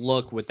going to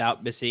look without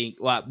some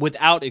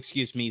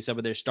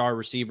of their star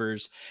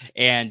receivers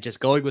and just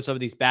going with some of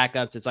these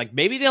backups. It's like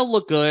maybe they'll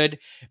look good.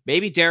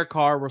 Maybe Derek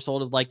Carr will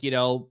sort of like,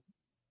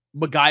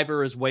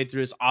 MacGyver his way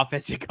through his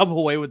offense and come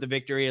away with the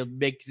victory and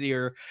makes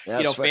your,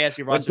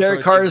 fantasy roster. What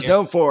Derek Carr is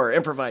known for,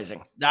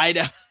 improvising. I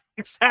know.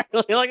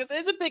 Exactly. Like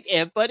it's a big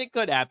if, but it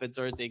could happen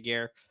sort of thing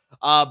here.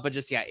 But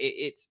just,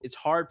 it's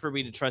hard for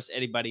me to trust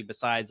anybody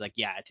besides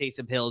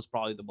Taysom Hill is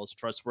probably the most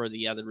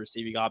trustworthy other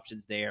receiving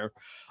options there.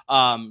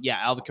 Alvin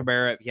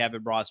Kamara, if you have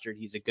him rostered,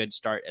 he's a good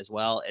start as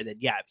well. And then,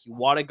 if you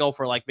want to go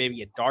for like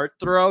maybe a dart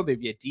throw,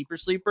 maybe a deeper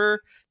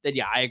sleeper, then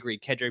I agree.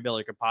 Kendrick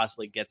Miller could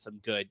possibly get some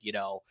good,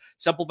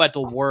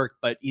 supplemental work,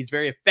 but he's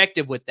very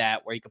effective with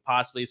that where he could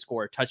possibly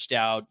score a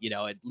touchdown,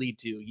 and lead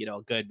to,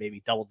 a good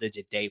maybe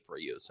double-digit day for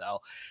you. So,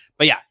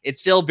 but it's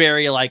still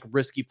very like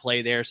risky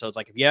play there. So it's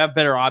like if you have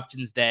better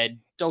options, then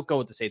don't go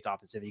with the Saints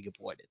offense if you can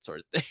avoid it,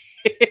 sort of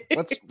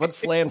thing.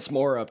 What's Lance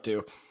Moore up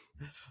to?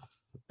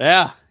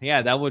 Yeah,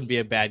 that wouldn't be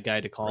a bad guy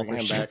to call for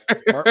sure.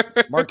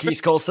 Marquise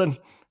Colson,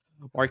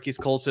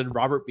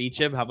 Robert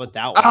Beecham. How about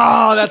that one?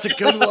 Oh, that's a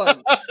good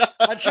one.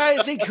 I'm trying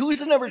to think who's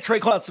the number.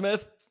 Traquan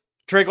Smith.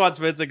 Traquan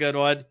Smith's a good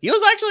one. He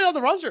was actually on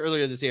the roster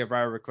earlier this year, if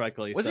I remember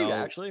correctly. Was he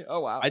actually? Oh,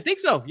 wow. I think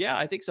so. Yeah,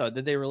 I think so.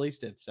 Then they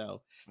released him.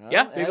 So,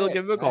 maybe we'll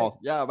give him a call.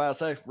 I'm about to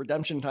say,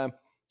 redemption time.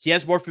 He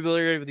has more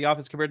familiarity with the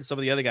offense compared to some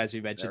of the other guys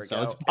we mentioned.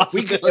 So it's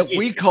possible. If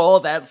we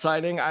call that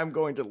signing, I'm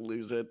going to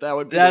lose it.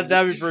 That'd be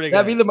pretty good.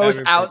 That'd be the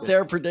most out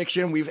there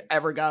prediction we've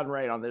ever gotten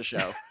right on this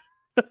show.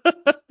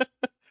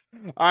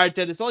 All right,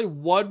 Ted, there's only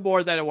one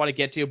more that I want to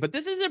get to, but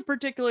this isn't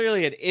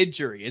particularly an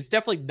injury. It's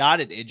definitely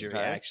not an injury,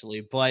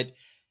 actually, but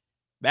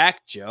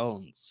Mac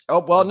Jones. Oh,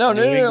 well, no.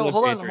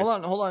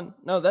 Hold on.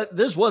 No,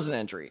 this was an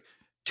injury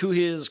to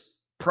his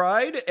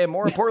pride and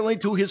more importantly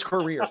to his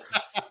career.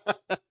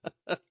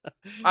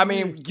 I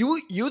mean,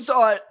 you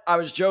thought I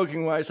was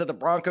joking when I said the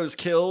Broncos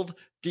killed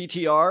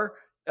DTR.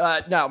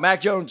 No,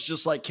 Mac Jones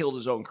just like killed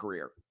his own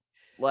career.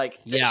 Like,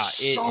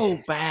 so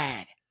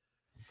bad.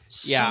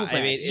 So bad.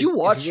 I mean,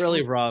 it's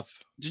really rough.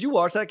 Did you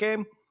watch that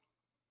game?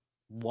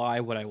 Why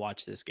would I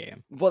watch this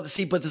game? Well,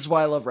 see, but this is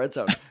why I love Red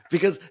Zone,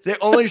 because they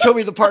only show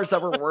me the parts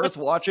that were worth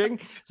watching.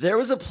 There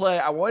was a play,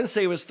 I want to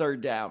say it was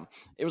third down.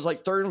 It was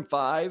like 3rd and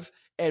 5,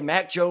 and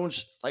Mac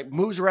Jones like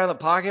moves around the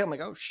pocket. I'm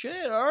like, oh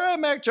shit, all right,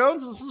 Mac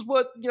Jones, this is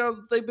what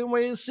they've been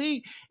waiting to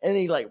see. And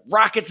he like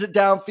rockets it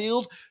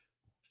downfield,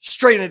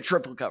 straight into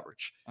triple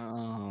coverage.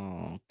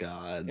 Oh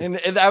God. And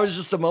that was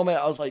just the moment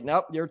I was like,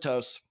 nope, you're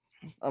toast.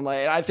 I'm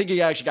like, I think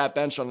he actually got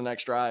benched on the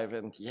next drive,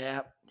 and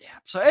yeah.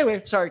 So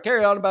anyway, sorry,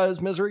 carry on about his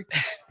misery.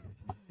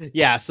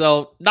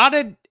 So not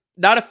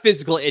a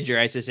physical injury,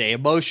 I should say.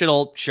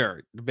 Emotional,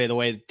 sure, by the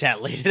way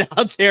Ted laid it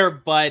out there,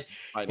 but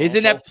his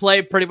in-depth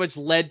play pretty much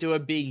led to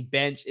him being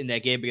benched in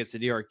that game against the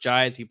New York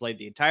Giants. He played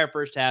the entire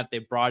first half. They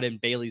brought in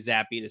Bailey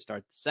Zappi to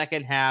start the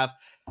second half.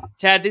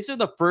 Ted, these are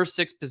the first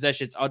 6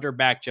 possessions under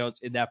Mac Jones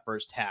in that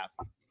first half.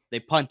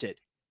 They punted.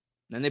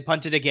 Then they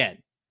punted again.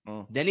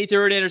 Then he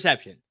threw an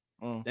interception.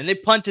 Then they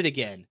punted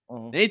again.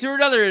 Then he threw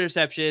another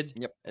interception.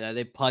 Yep. And then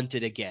they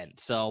punted again.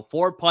 So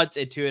 4 punts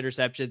and 2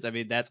 interceptions. I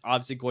mean, that's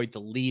obviously going to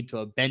lead to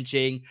a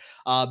benching.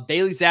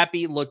 Bailey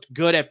Zappi looked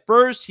good at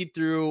first. He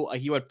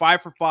went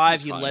 5 for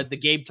 5. He led the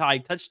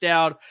game-tying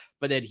touchdown,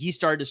 but then he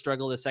started to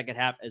struggle the second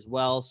half as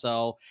well.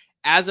 So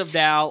as of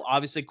now,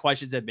 obviously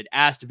questions have been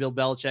asked to Bill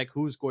Belichick,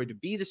 who's going to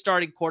be the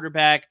starting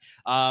quarterback.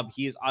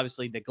 He is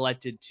obviously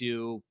neglected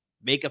to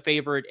make a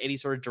favor in any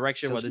sort of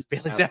direction, whether it's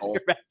Bailey Zappi or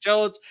Mac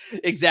Jones.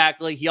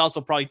 Exactly. He also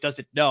probably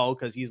doesn't know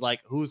because he's like,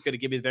 who's going to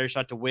give me the better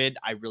shot to win?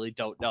 I really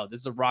don't know. This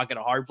is a rock and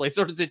a hard place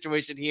sort of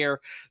situation here.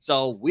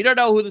 So we don't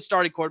know who the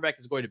starting quarterback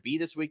is going to be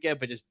this weekend,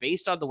 but just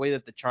based on the way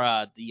that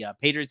the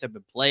Patriots have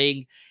been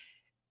playing,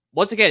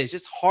 once again, it's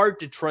just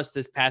hard to trust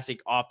this passing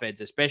offense,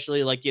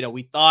 especially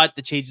we thought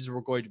the changes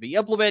were going to be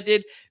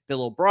implemented.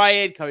 Bill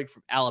O'Brien coming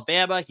from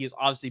Alabama. He is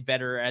obviously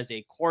better as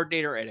a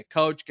coordinator and a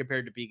coach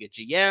compared to being a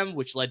GM,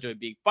 which led to him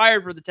being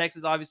fired from the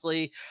Texans,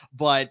 obviously.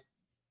 But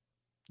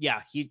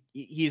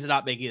he's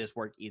not making this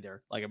work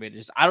either. I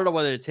don't know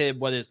whether it's him,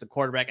 whether it's the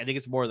quarterback. I think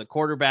it's more the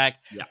quarterback.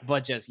 Yeah.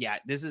 But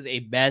this is a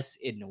mess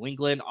in New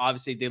England.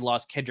 Obviously, they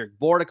lost Kendrick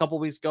Bourne a couple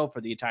weeks ago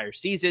for the entire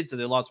season, so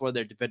they lost one of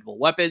their dependable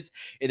weapons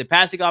in the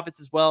passing offense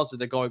as well. So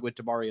they're going with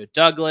Demario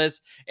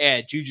Douglas,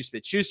 and Juju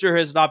Smith-Schuster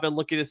has not been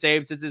looking the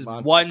same since his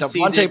one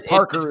season. Devontae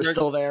Parker is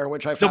still there,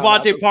 which I found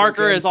Devontae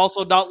Parker has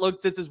also not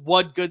looked since his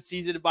one good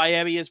season in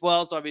Miami as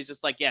well. So it's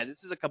just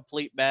this is a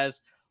complete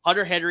mess.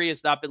 Hunter Henry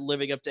has not been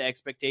living up to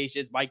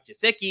expectations. Mike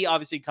Gesicki,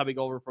 obviously coming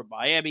over from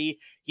Miami,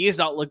 he has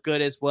not looked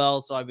good as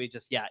well. So, I mean,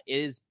 just, yeah, it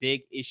is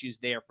big issues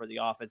there for the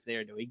offense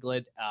there in New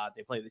England.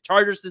 They play the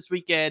Chargers this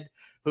weekend,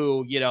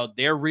 who,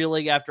 they're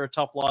reeling after a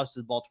tough loss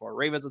to the Baltimore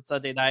Ravens on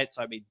Sunday night.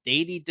 So, I mean,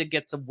 they need to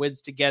get some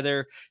wins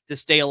together to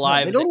stay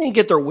alive. No, they don't need to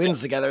get their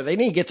wins together. They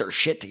need to get their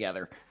shit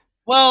together.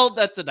 Well,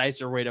 that's a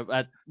nicer way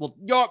to.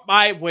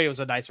 My way was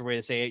a nicer way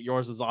to say it.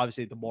 Yours was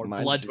obviously the more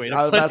blunt way to.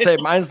 I was about to say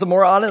mine's the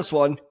more honest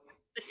one.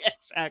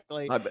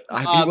 Exactly.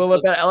 People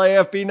at the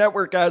LAFB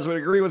network guys would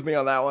agree with me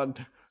on that one.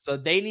 So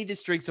they need to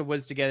string some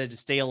wins together to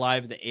stay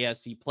alive in the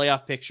AFC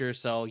playoff picture.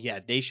 So yeah,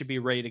 they should be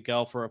ready to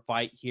go for a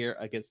fight here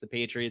against the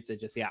Patriots.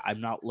 And just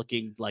I'm not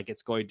looking like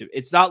it's going to.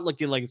 It's not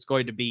looking like it's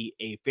going to be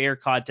a fair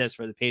contest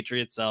for the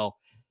Patriots. So.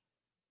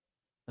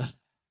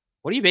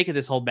 What do you make of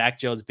this whole Mac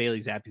Jones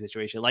Bailey Zappi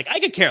situation? Like, I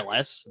could care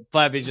less,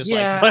 but I mean,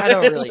 I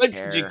don't really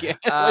care.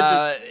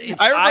 I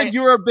remember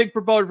you were a big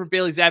proponent for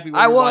Bailey Zappi.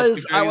 I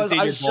was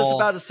just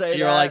about to say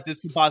you're like,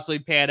 this could possibly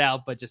pan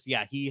out, but just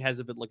he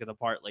hasn't been looking the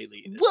part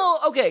lately either. Well,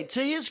 okay, to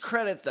his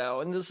credit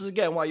though, and this is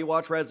again why you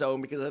watch Red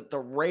Zone, because at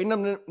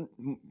the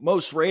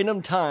most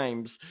random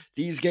times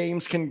these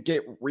games can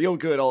get real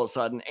good all of a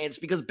sudden, and it's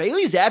because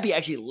Bailey Zappi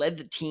actually led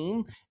the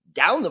team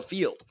down the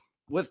field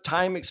with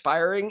time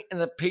expiring, and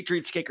the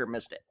Patriots kicker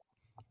missed it.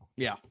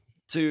 Yeah.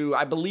 To,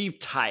 I believe,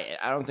 tie it.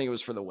 I don't think it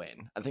was for the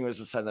win. I think it was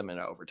to send them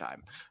into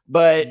overtime.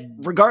 But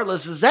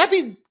regardless,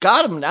 Zappi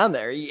got him down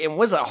there. It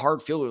wasn't a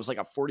hard field. It was like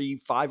a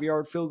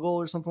 45-yard field goal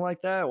or something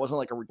like that. It wasn't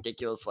like a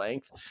ridiculous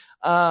length.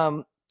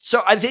 So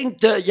I think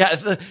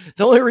the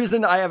only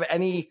reason I have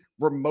any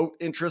remote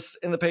interest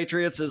in the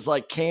Patriots is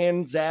like,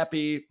 can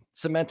Zappi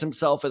cement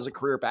himself as a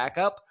career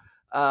backup?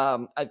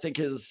 I think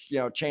his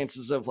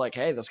chances of like,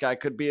 hey, this guy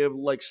could be a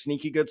like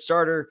sneaky good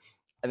starter,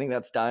 I think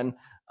that's done.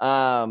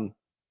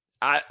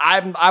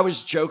 I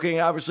was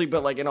joking, obviously,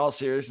 but like in all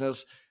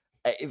seriousness,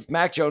 if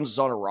Mac Jones is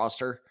on a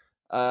roster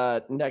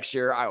next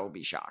year, I will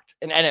be shocked.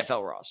 An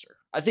NFL roster.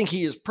 I think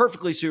he is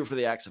perfectly suited for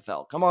the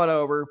XFL. Come on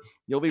over.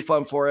 You'll be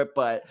fun for it.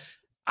 But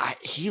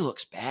he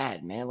looks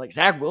bad, man. Like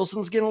Zach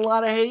Wilson's getting a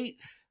lot of hate.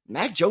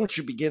 Mac Jones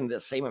should be getting the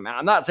same amount.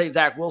 I'm not saying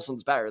Zach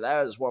Wilson's better.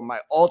 That is one of my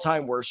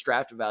all-time worst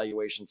draft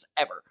evaluations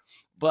ever.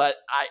 But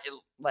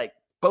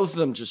both of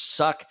them just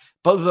suck.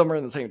 Both of them are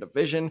in the same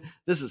division.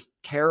 This is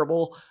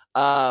terrible.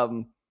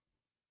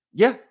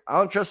 Yeah, I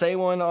don't trust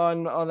anyone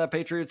on that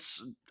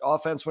Patriots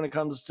offense when it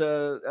comes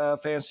to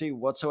fantasy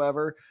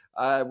whatsoever.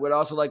 I would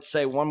also like to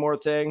say one more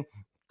thing,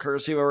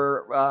 courtesy of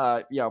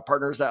our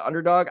partners at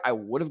Underdog. I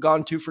would have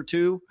gone 2 for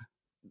 2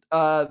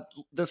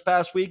 this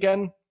past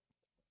weekend.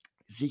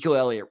 Ezekiel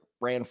Elliott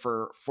ran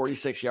for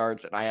 46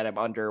 yards, and I had him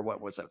under,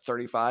 what was it,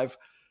 35?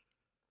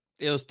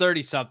 It was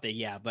 30 something,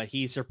 yeah, but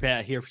he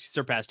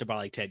surpassed it by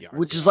like 10 yards.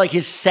 Which is like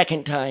his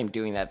second time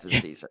doing that this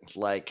season.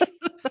 Like,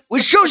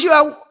 which shows you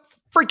how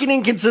freaking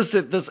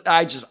inconsistent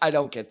I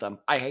don't get them.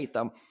 I hate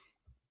them.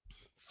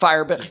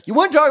 Fire Bill. You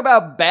want to talk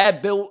about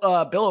bad Bill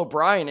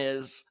O'Brien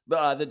is, the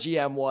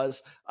GM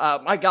was.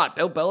 My God,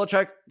 Bill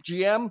Belichick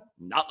GM,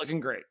 not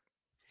looking great.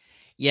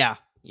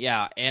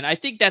 Yeah, and I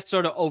think that's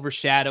sort of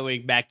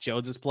overshadowing Mac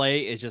Jones's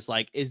play. Is just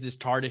like, is this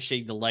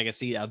tarnishing the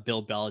legacy of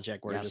Bill Belichick?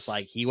 Where just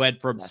like he went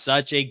from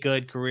such a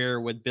good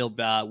career with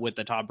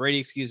the Tom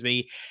Brady, As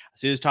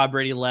soon as Tom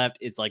Brady left,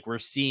 it's like we're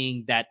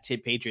seeing that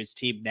Patriots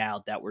team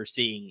now that we're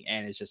seeing,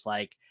 and it's just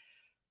like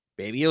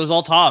maybe it was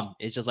all Tom.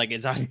 It's just like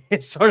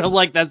it's sort of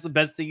like that's the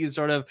best thing you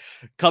sort of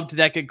come to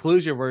that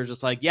conclusion where it's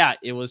just like, yeah,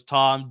 it was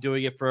Tom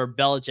doing it for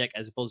Belichick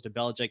as opposed to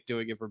Belichick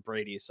doing it for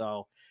Brady.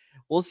 So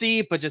we'll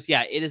see, but just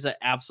it is an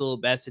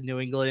absolute mess in New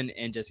England,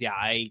 and just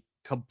I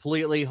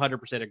completely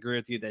 100% agree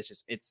with you. That's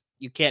just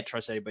you can't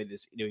trust anybody in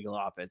this New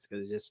England offense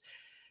because it's just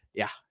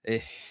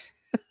Bears,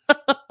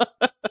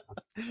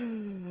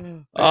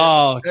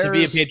 to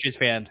be a Patriots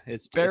fan,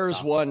 it's Bears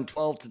tough. won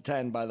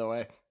 12-10, by the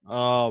way.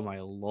 Oh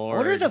my lord! I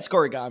wonder if that's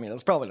scoregami.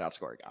 That's probably not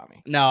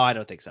scoregami. No, I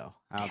don't think so.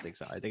 I think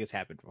it's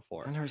happened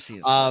before. I never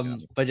seen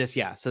it. But just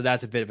so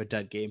that's a bit of a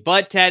dud game.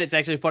 But Ted, it's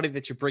actually funny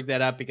that you bring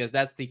that up because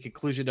that's the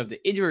conclusion of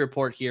the injury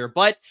report here.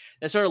 But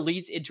that sort of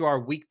leads into our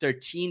Week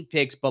 13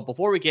 picks. But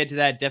before we get to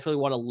that,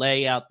 definitely want to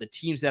lay out the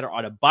teams that are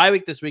on a bye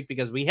week this week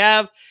because we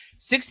have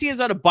 6 teams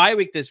on a bye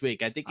week this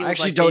week. I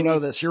actually don't know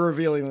this. You're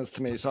revealing this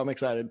to me, so I'm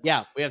excited.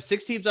 Yeah, we have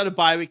 6 teams on a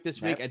bye week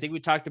this week. I think we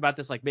talked about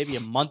this like maybe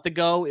a month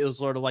ago. It was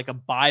sort of like a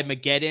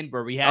bye-mageddon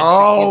where we had.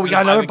 Oh, we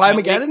got another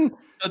bye-mageddon?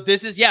 So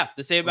this is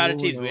the same amount of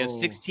teams. We have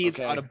 6 teams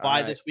on a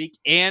bye this week,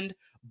 and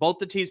both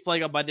the teams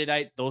playing on Monday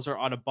night, those are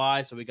on a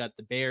bye. So we got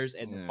the Bears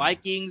and the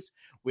Vikings.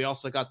 We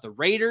also got the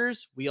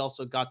Raiders. We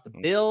also got the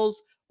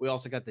Bills. We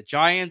also got the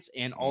Giants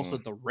and also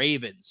the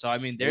Ravens. So I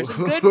mean, there's a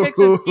good mix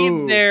of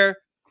teams there.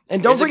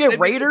 And don't forget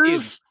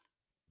Raiders.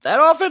 That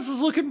offense is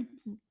looking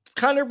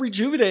kind of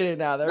rejuvenated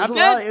now. There's a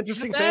lot of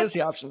interesting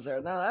fantasy options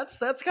there. Now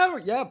that's kind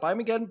of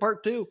bye-mageddon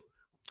part 2.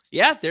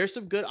 Yeah, there's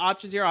some good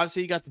options here.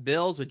 Obviously, you got the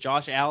Bills with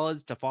Josh Allen,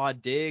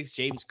 Stephon Diggs,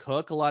 James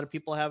Cook. A lot of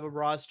people have him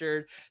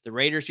rostered. The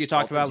Raiders you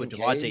talked Dalton about with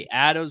Kincaid. Devontae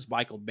Adams,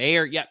 Michael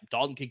Mayer. Yep,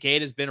 Dalton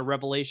Kincaid has been a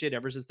revelation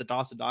ever since the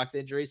Dawson Knox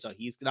injury, so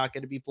he's not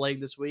going to be playing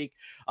this week.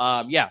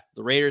 Yeah,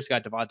 the Raiders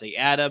got Devontae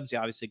Adams. You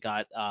obviously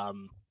got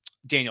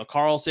Daniel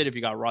Carlson if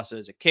you got Russell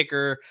as a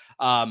kicker.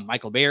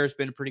 Michael Mayer's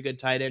been a pretty good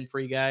tight end for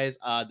you guys.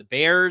 The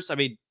Bears, I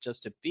mean,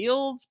 Justin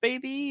Fields,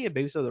 maybe, and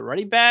maybe some of the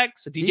running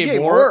backs. So DJ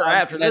Moore,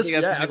 after I think this,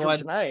 that's yeah, a big after one.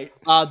 tonight.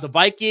 The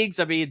Vikings,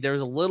 I mean,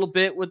 there's a little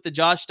bit with the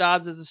Josh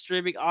Dobbs as a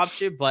streaming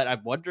option, but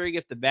I'm wondering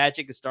if the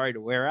magic is starting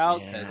to wear out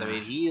because, I Yeah,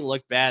 mean, he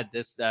looked bad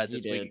this he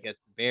week did.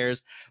 against the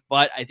Bears,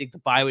 but I think the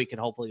bye week can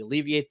hopefully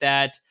alleviate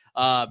that.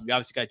 You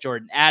obviously got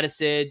Jordan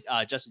Addison.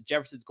 Justin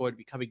Jefferson's going to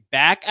be coming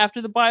back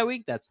after the bye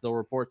week. That's the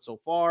report so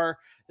far.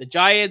 The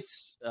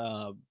Giants,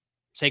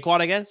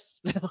 Saquon, I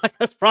guess.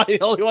 That's probably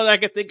the only one I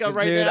can think of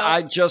right Dude, now.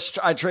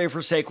 I traded for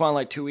Saquon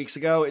like 2 weeks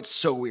ago. It's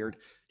so weird.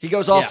 He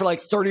goes off Yeah. for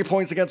like 30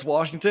 points against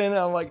Washington. And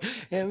I'm like,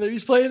 and then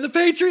he's playing the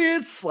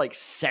Patriots, like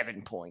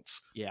 7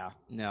 points. Yeah,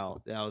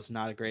 no, that was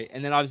not a great.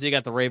 And then obviously you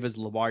got the Ravens,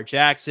 Lamar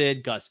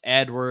Jackson, Gus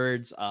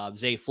Edwards,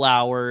 Zay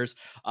Flowers,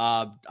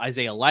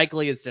 Isaiah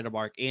Likely instead of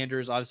Mark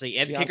Andrews, obviously,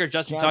 and kicker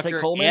Justin Keontae Tucker,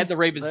 Coleman? and the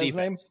Ravens Is that his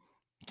name? defense.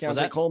 Was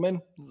Keontae that?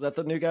 Coleman? Is that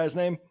the new guy's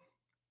name?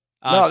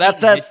 Uh, No, that's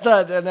Keaton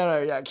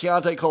Mitchell. yeah.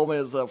 Keontae Coleman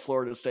is the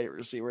Florida State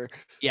receiver.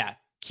 Yeah,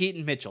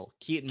 Keaton Mitchell.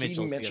 Keaton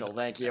Mitchell,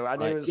 thank you. I knew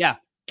But it was yeah,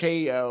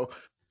 KO.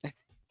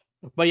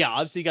 but yeah,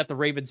 obviously you got the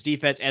Ravens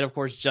defense, and of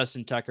course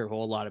Justin Tucker, who a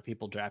lot of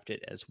people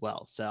drafted as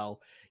well. So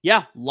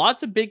yeah,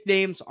 lots of big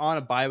names on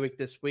a bye week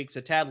this week.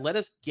 So Tad, let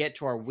us get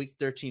to our week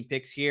 13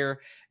 picks here.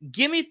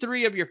 Give me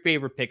 3 of your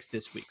favorite picks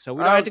this week. So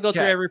we don't have to go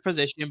through Okay. every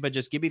position, but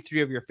just give me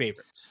 3 of your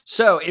favorites.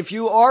 So if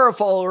you are a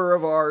follower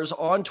of ours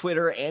on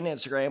Twitter and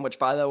Instagram, which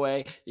by the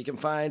way, you can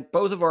find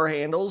both of our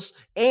handles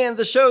and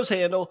the show's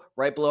handle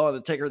right below on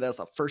the ticker. That's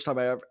the first time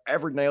I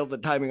ever nailed the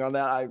timing on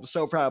that. I'm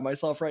so proud of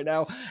myself right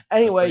now.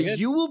 Anyway,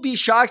 you will be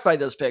shocked by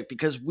this pick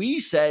because we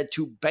said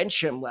to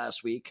bench him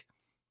last week.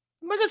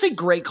 I'm not going to say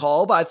great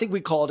call, but I think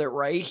we called it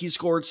right. He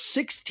scored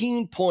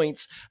 16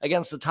 points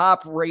against the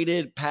top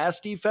rated pass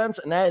defense,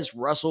 and that is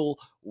Russell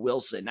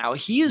Wilson. Now,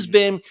 he has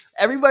been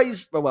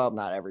well,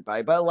 not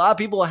everybody, but a lot of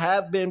people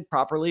have been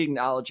properly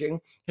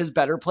acknowledging his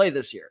better play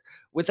this year.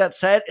 With that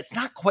said, it's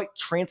not quite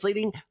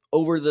translating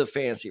over the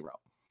fantasy realm.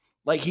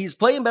 Like, he's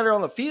playing better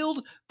on the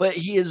field, but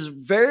he is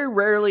very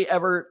rarely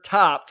ever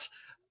topped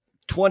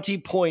 20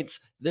 points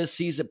this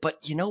season.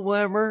 But you know what,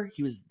 Emmer?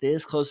 He was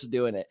this close to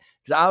doing it.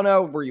 Because I don't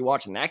know, were you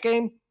watching that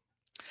game?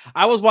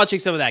 I was watching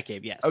some of that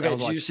game, yes. Okay,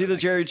 did you see the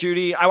Jerry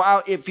Jeudy?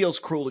 It feels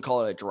cruel to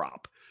call it a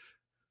drop.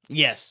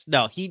 Yes.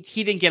 No, he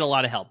didn't get a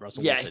lot of help,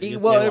 Russell Wilson.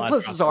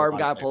 Plus his arm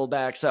got pulled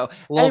back. So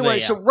anyway,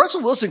 so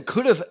Russell Wilson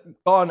could have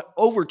gone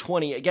over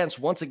 20 against,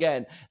 once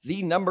again,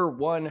 the number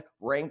 1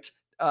 ranked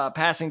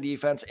passing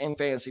defense in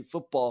fantasy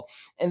football.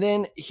 And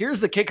then here's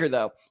the kicker,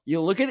 though.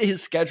 You look at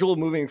his schedule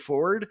moving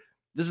forward.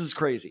 This is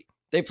crazy.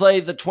 They play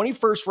the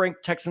 21st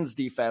ranked Texans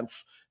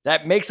defense.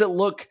 That makes it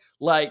look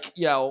like,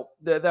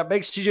 that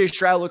makes CJ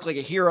Stroud look like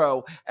a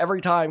hero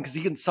every time because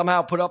he can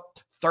somehow put up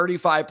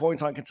 35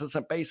 points on a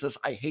consistent basis.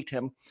 I hate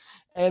him.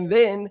 And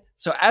then,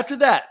 so after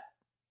that,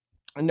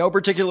 in no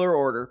particular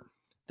order,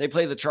 they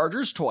play the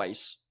Chargers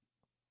twice.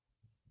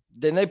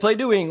 Then they play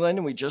New England,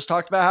 and we just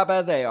talked about how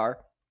bad they are.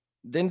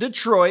 Then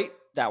Detroit.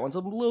 That one's a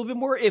little bit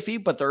more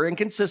iffy, but they're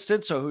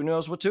inconsistent, so who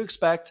knows what to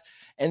expect.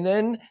 And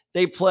then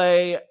they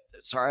play...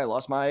 Sorry,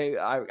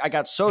 I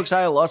got so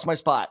excited I lost my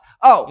spot.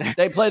 Oh,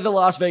 they play the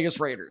Las Vegas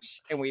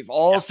Raiders. And we've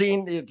all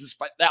seen,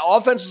 despite that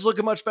offense is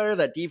looking much better,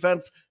 that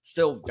defense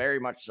still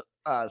very much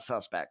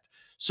suspect.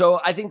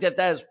 So I think that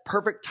is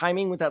perfect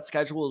timing with that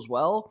schedule as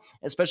well,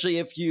 especially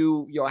if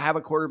you have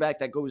a quarterback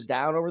that goes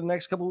down over the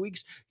next couple of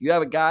weeks. You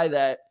have a guy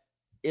that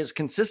is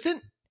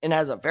consistent and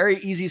has a very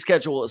easy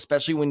schedule,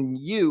 especially when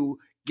you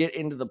get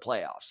into the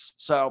playoffs.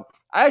 So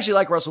I actually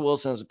like Russell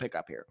Wilson as a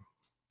pickup here.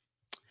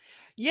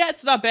 Yeah,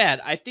 it's not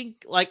bad. I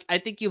think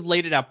you've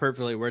laid it out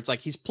perfectly where it's like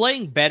he's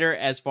playing better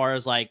as far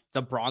as like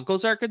the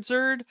Broncos are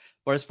concerned,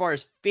 but as far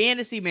as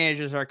fantasy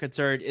managers are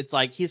concerned, it's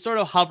like he's sort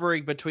of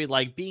hovering between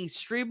like being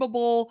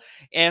streamable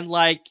and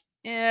like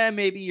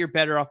maybe you're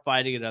better off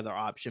finding another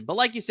option. But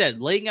like you said,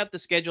 laying out the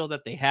schedule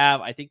that they have,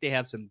 I think they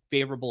have some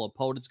favorable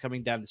opponents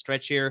coming down the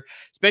stretch here,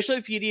 especially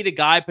if you need a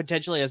guy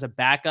potentially as a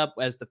backup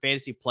as the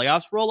fantasy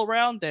playoffs roll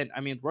around. Then,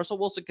 I mean, Russell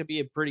Wilson could be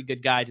a pretty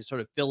good guy to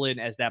sort of fill in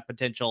as that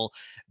potential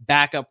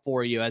backup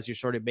for you as you're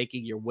sort of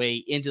making your way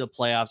into the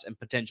playoffs and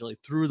potentially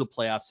through the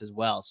playoffs as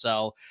well.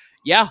 So,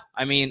 yeah,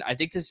 I mean, I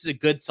think this is a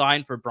good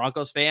sign for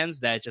Broncos fans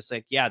that just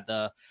like, yeah,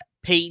 the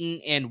Peyton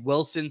and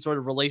Wilson sort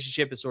of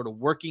relationship is sort of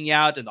working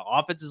out and the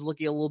offense is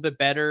looking a little bit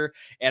better.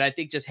 And I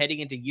think just heading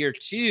into year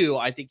 2,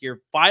 I think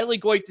you're finally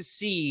going to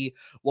see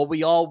what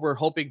we all were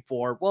hoping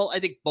for. Well, I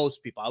think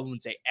most people, I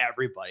wouldn't say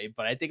everybody,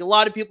 but I think a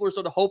lot of people are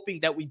sort of hoping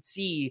that we'd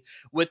see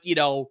with,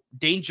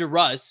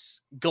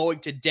 Dangerous going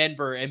to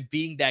Denver and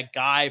being that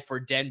guy for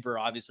Denver,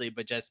 obviously,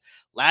 but just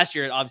last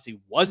year, it obviously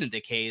wasn't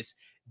the case.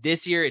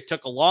 This year, it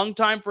took a long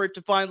time for it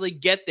to finally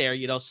get there,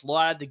 slow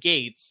out of the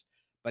gates.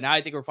 But now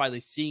I think we're finally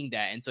seeing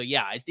that. And so,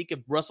 yeah, I think if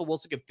Russell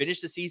Wilson can finish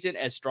the season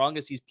as strong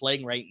as he's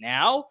playing right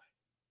now,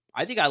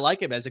 I think I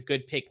like him as a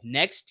good pick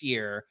next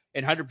year.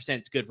 And 100%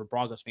 it's good for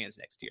Broncos fans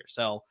next year.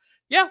 So,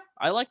 yeah,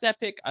 I like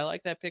that pick. I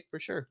like that pick for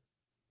sure.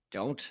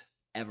 Don't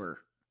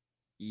ever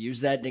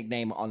use that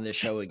nickname on this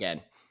show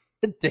again.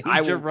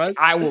 Russ.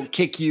 I will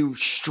kick you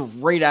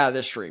straight out of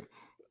this stream.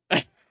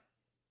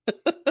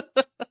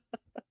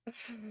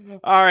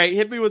 All right,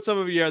 hit me with some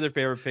of your other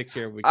favorite picks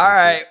here. All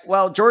right,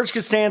 well, George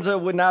Costanza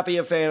would not be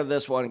a fan of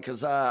this one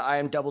because I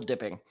am double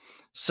dipping.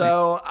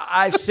 So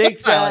I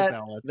think that. I like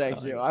that one.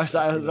 Thank you. I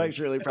was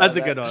actually really proud. That's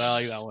a good one. I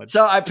like that one.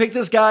 So I picked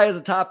this guy as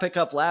a top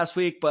pickup last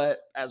week, but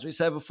as we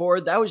said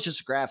before, that was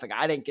just a graphic.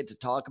 I didn't get to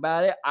talk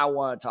about it. I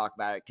want to talk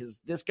about it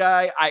because this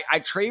guy, I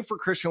traded for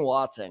Christian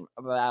Watson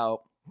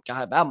about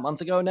a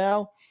month ago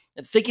now.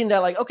 And thinking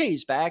that, like, okay,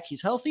 he's back,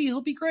 he's healthy, he'll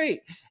be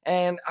great.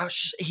 And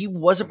he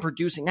wasn't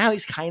producing. Now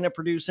he's kind of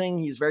producing.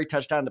 He's very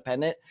touchdown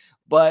dependent.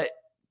 But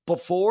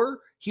before,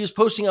 he was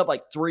posting up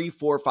like 3,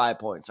 4, 5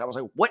 points. I was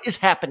like, what is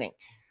happening?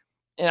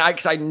 And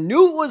because I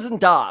knew it wasn't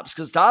Dobbs,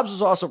 because Dobbs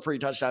was also pretty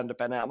touchdown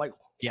dependent. I'm like,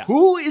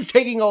 Who is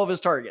taking all of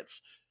his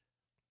targets?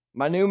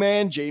 My new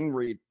man, Jaden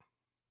Reed.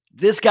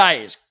 This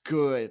guy is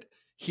good.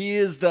 He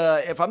is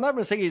if I'm not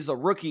mistaken, he's the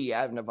rookie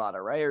out of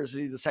Nevada, right? Or is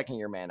he the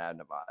second-year man out of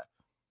Nevada?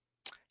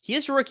 He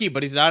is a rookie,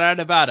 but he's not out of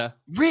Nevada.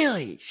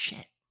 Really?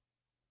 Shit.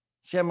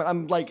 See,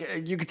 I'm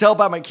like, you can tell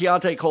by my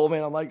Keontae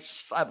Coleman. I'm like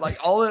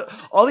all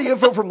the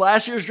info from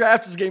last year's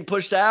draft is getting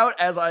pushed out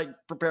as I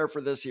prepare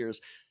for this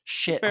year's.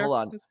 Shit, hold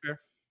on. That's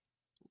fair.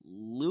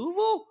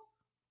 Louisville?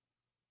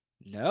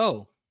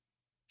 No.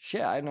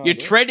 Shit, I know. You're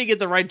trending in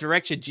the right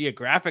direction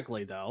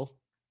geographically, though.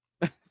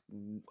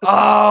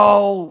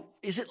 Oh,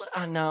 is it?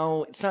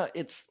 No, it's not.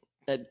 It's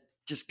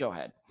just go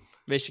ahead.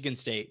 Michigan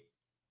State.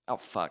 Oh,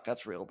 fuck.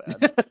 That's real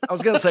bad. I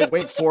was going to say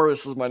Wake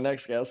Forest is my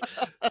next guess.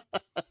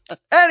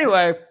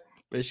 Anyway.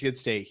 Michigan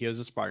State. He was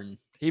a Spartan.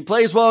 He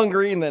plays well in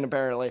green then,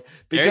 apparently.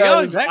 Because, there you go,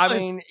 exactly. I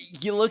mean,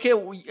 you look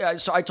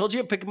at, so I told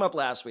you to pick him up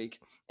last week,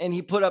 and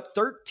he put up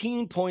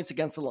 13 points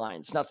against the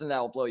Lions. Nothing that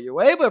will blow you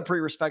away, but a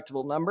pretty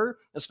respectable number,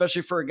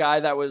 especially for a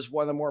guy that was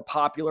one of the more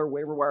popular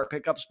waiver wire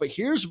pickups. But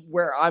here's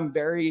where I'm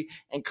very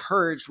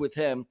encouraged with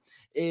him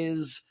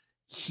is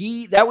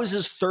that was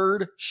his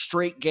third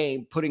straight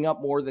game putting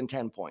up more than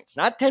 10 points.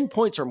 Not 10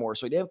 points or more,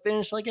 so he didn't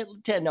finish like at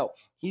 10. No,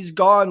 he's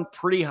gone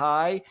pretty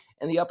high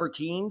in the upper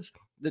teens.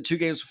 The 2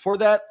 games before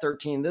that,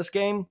 13 this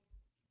game.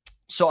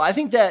 So I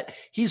think that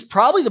he's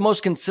probably the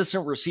most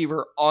consistent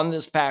receiver on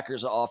this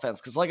Packers offense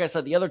because, like I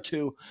said, the other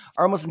 2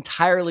 are almost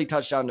entirely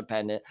touchdown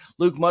dependent.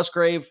 Luke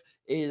Musgrave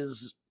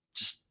is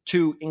just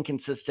too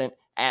inconsistent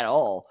at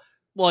all.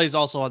 Well, he's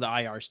also on the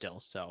IR still,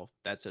 so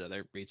that's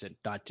another reason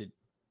not to.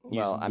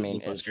 Well, I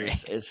mean, is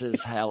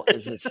his health?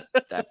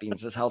 That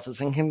means his health is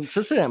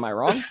inconsistent? Am I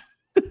wrong?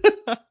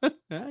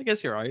 I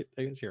guess you're right.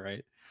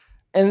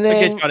 And then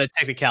I guess you got a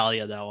technicality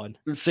on that one.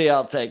 See,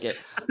 I'll take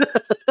it.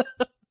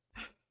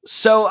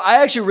 So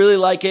I actually really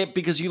like it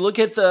because you look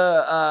at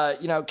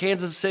the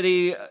Kansas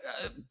City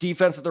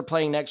defense that they're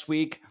playing next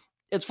week.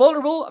 It's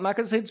vulnerable. I'm not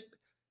going to say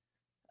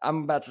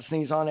I'm about to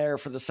sneeze on air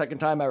for the second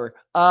time ever.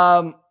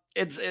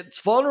 It's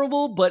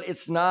vulnerable, but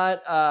it's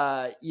not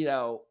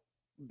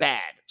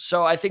bad.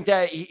 So I think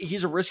that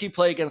he's a risky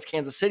play against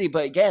Kansas City.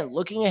 But again,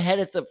 looking ahead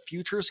at the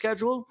future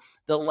schedule,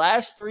 the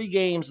last 3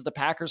 games of the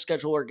Packers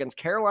schedule are against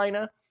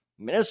Carolina,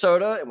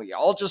 Minnesota, and we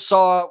all just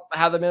saw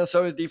how the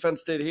Minnesota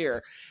defense did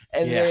here.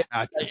 And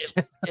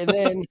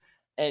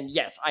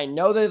yes, I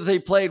know that they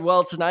played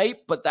well tonight,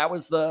 but that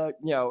was the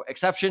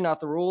exception, not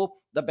the rule.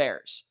 The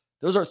Bears.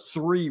 Those are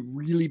 3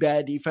 really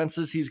bad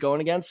defenses he's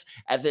going against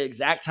at the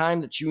exact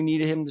time that you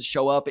needed him to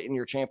show up in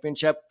your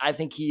championship. I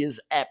think he is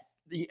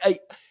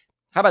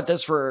how about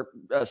this for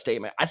a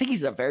statement? I think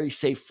he's a very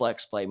safe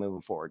flex play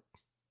moving forward.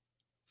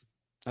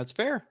 That's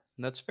fair.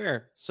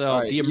 So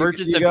right, the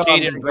emergence of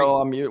Jaden Reed. Go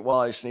on mute while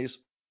I sneeze.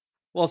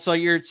 Well, so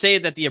you're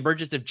saying that the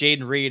emergence of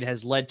Jaden Reed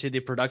has led to the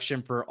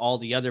production for all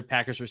the other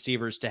Packers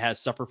receivers to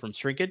suffer from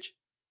shrinkage?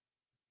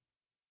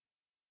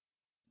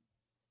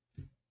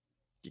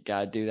 You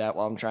got to do that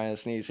while I'm trying to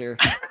sneeze here.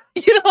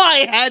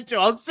 I had to.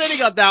 I was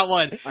sitting on that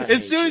one.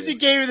 As soon as you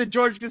gave me the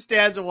George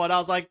Costanza one, I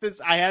was like,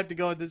 I have to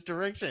go in this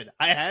direction.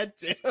 I had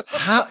to.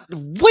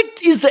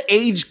 What is the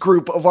age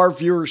group of our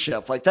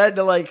viewership? Like that,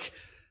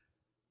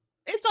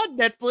 it's on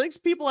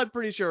Netflix. People, I'm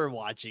pretty sure, are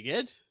watching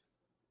it.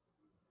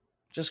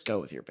 Just go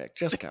with your pick.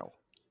 Just go.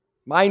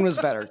 Mine was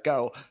better.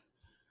 Go.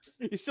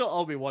 You still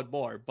owe me one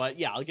more, but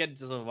yeah, I'll get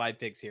into some of my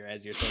picks here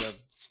as you're sort of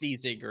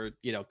sneezing or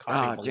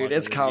coughing. Oh, dude,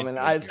 it's coming.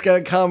 It's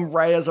gonna come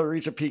right as I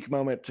reach a peak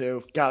moment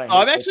too.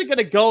 I'm actually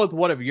gonna go with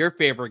one of your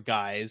favorite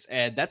guys,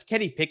 and that's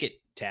Kenny Pickett,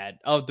 Tad,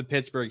 of the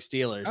Pittsburgh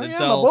Steelers. Oh, and yeah,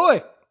 so, my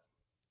boy.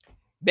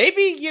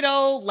 Maybe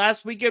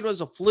last weekend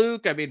was a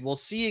fluke. I mean, we'll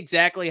see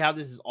exactly how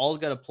this is all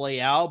gonna play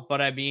out,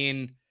 but I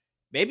mean,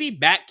 maybe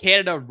Matt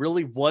Canada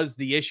really was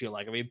the issue.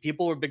 Like, I mean,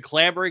 people have been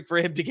clamoring for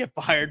him to get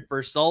fired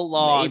for so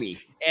long. Maybe.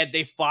 and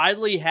they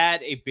finally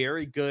had a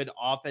very good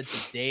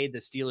offensive day. The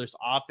Steelers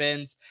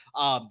offense,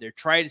 they're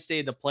trying to stay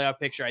in the playoff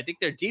picture. I think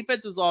their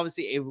defense was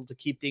obviously able to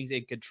keep things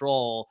in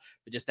control,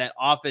 but just that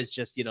offense,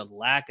 just,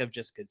 lack of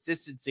just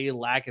consistency,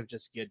 lack of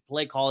just good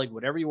play calling,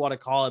 whatever you want to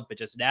call it. But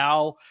just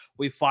now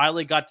we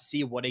finally got to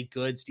see what a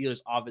good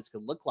Steelers offense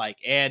could look like.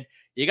 And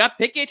you got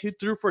Pickett, who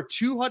threw for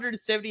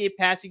 278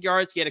 passing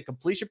yards. He had a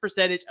completion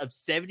percentage of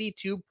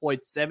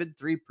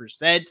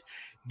 72.73%.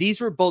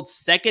 These were both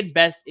second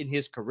best in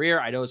his career.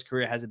 I know his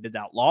career hasn't been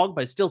that long,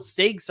 but it's still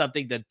saying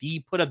something that he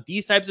put up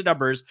these types of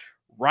numbers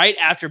right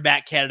after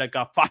Matt Canada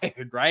got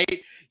fired,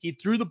 right? He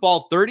threw the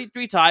ball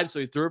 33 times, so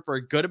he threw it for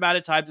a good amount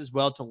of times as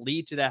well to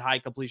lead to that high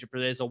completion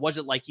percentage. So it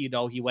wasn't like, he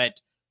went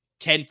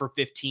 10 for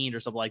 15 or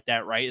something like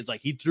that, right? It's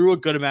like he threw a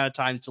good amount of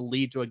times to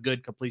lead to a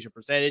good completion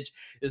percentage.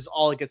 This is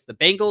all against the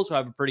Bengals, who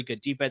have a pretty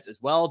good defense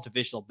as well.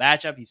 Divisional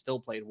matchup, he still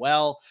played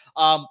well.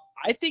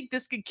 I think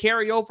this could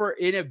carry over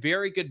in a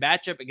very good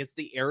matchup against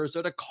the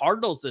Arizona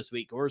Cardinals this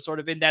week. We're sort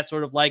of in that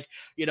sort of like,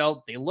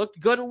 they looked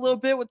good a little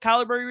bit with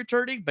Kyler Murray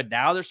returning, but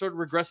now they're sort of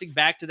regressing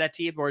back to that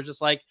team where it's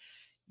just like,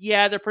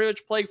 yeah, they're pretty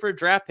much playing for a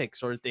draft pick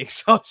sort of thing.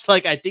 So it's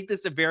like, I think this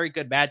is a very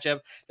good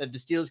matchup that the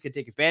Steelers can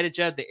take advantage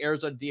of. The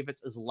Arizona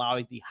defense is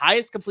allowing the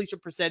highest completion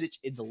percentage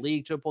in the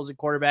league to opposing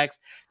quarterbacks.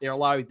 They're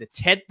allowing the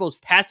 10th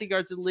most passing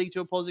yards in the league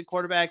to opposing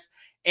quarterbacks,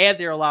 and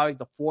they're allowing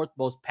the 4th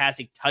most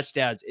passing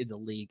touchdowns in the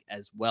league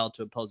as well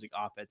to opposing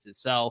offenses.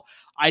 So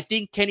I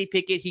think Kenny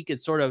Pickett, he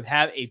could sort of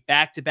have a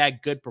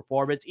back-to-back good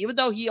performance. Even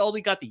though he only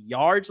got the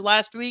yards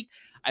last week,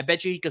 I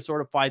bet you he could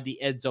sort of find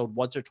the end zone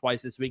once or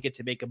twice this weekend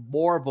to make it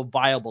more of a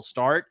viable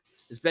start,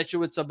 especially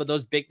with some of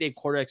those big-name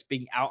quarterbacks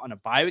being out on a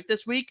bye week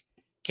this week.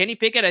 Kenny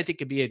Pickett, I think,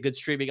 could be a good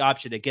streaming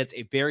option against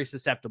a very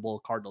susceptible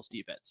Cardinals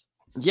defense.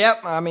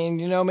 Yep. I mean,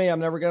 you know me.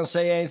 I'm never going to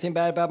say anything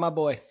bad about my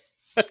boy.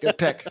 Good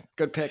pick.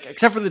 Good pick.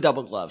 Except for the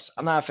double gloves.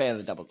 I'm not a fan of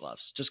the double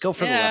gloves. Just go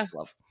for the left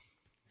glove.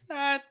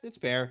 It's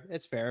fair.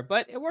 It's fair.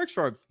 But it works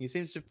for him. He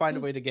seems to find a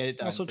way to get it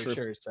done Also for true.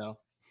 sure. So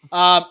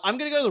I'm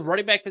going to go to the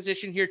running back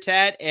position here,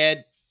 Tad.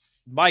 And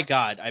my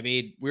God, I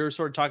mean, we were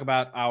sort of talking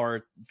about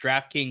our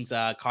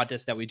DraftKings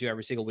contest that we do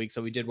every single week.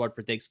 So we did one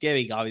for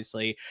Thanksgiving,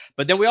 obviously,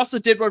 but then we also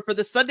did one for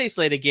the Sunday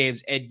slate of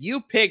games. And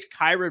you picked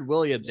Kyron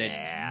Williams,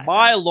 and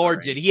my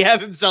Lord, did he have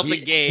himself a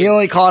game? He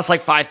only cost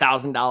like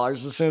 $5,000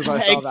 as soon as I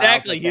saw that.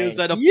 Exactly, he was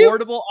an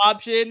affordable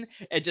option,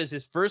 and just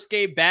his first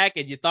game back,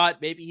 and you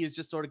thought maybe he was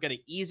just sort of going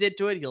to ease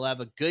into it. He'll have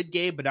a good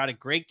game, but not a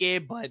great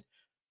game. But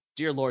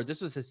dear Lord,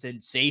 this was a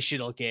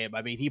sensational game.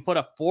 I mean, he put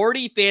up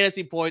 40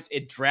 fantasy points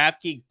in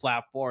DraftKings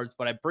platforms,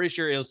 but I'm pretty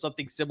sure it was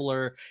something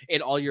similar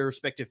in all your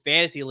respective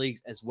fantasy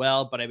leagues as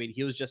well. But I mean,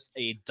 he was just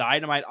a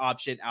dynamite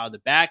option out of the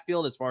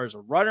backfield as far as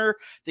a runner.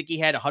 I think he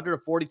had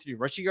 143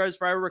 rushing yards,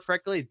 if I remember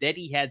correctly. Then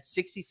he had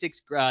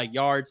 66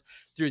 yards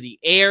through the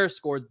air,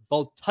 scored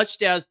both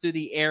touchdowns through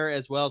the air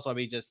as well. So I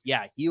mean,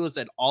 he was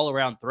an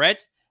all-around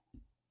threat.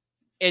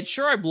 And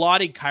sure, I'm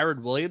lauding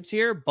Kyron Williams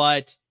here,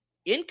 but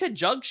in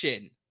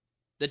conjunction,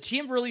 the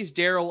team released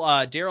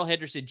Darrell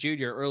Henderson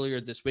Jr.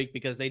 earlier this week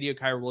because they knew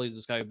Kyron Williams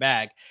was coming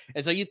back.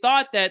 And so you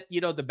thought that,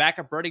 the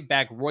backup running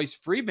back, Royce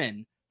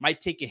Freeman,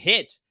 might take a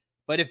hit.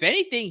 But if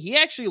anything, he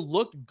actually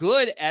looked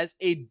good as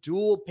a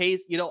dual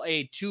pace,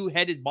 a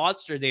two-headed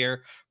monster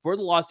there for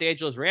the Los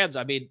Angeles Rams.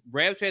 I mean,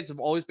 Rams fans have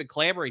always been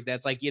clamoring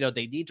that's like,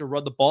 they need to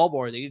run the ball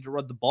more. They need to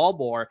run the ball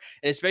more.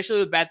 And especially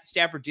with Matthew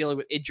Stafford dealing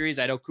with injuries.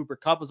 I know Cooper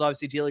Kupp was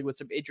obviously dealing with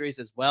some injuries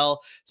as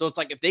well. So it's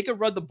like if they could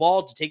run the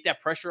ball to take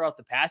that pressure off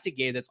the passing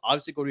game, that's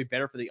obviously going to be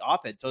better for the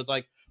offense. So it's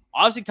like,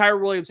 obviously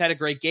Kyron Williams had a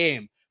great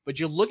game. But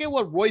you look at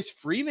what Royce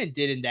Freeman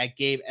did in that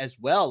game as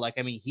well. Like,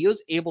 I mean, he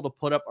was able to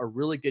put up a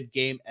really good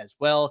game as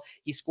well.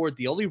 He scored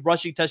the only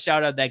rushing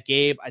touchdown of that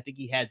game. I think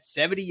he had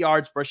 70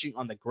 yards rushing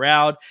on the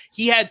ground.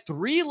 He had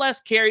 3 less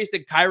carries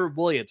than Kyron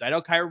Williams. I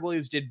know Kyron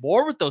Williams did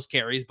more with those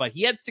carries, but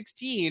he had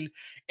 16,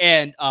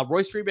 and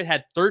Royce Freeman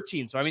had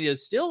 13. So, I mean, it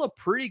was still a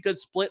pretty good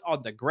split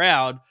on the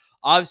ground.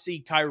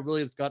 Obviously, Kyron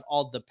Williams got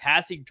all the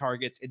passing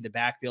targets in the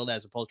backfield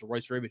as opposed to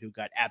Royce Freeman, who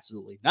got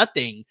absolutely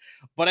nothing.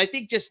 But I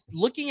think just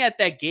looking at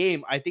that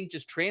game, I think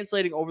just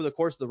translating over the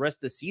course of the rest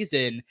of the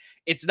season,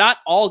 it's not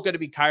all going to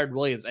be Kyron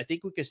Williams. I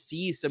think we could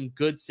see some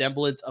good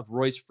semblance of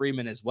Royce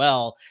Freeman as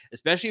well,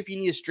 especially if you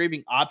need a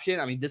streaming option.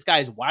 I mean, this guy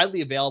is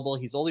widely available.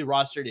 He's only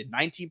rostered in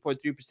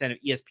 19.3% of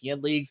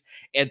ESPN leagues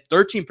and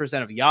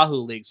 13% of Yahoo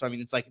leagues. So, I mean,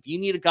 it's like if you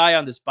need a guy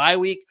on this bye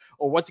week,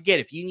 or once again,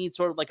 if you need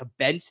sort of like a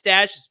bench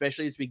stash,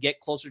 especially as we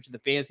get closer to the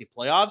fantasy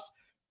playoffs,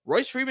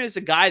 Royce Freeman is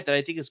a guy that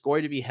I think is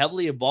going to be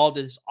heavily involved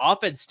in his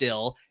offense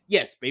still.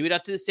 Yes, maybe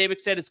not to the same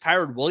extent as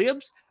Kyron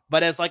Williams,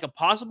 but as like a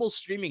possible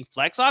streaming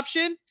flex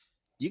option,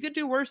 you could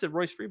do worse than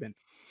Royce Freeman.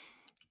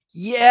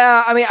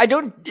 Yeah, I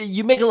mean,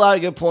 you make a lot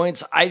of good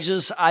points.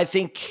 I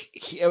think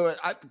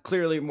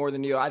clearly more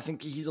than you, I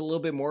think he's a little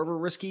bit more of a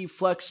risky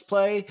flex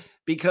play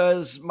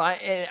because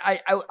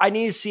I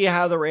need to see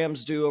how the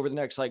Rams do over the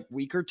next like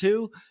week or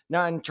two,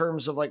 not in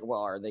terms of like,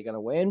 well, are they going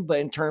to win, but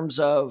in terms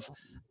of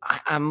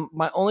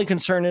My only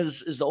concern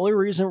is the only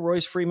reason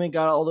Royce Freeman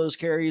got all those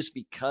carries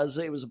because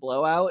it was a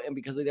blowout and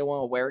because they didn't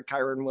want to wear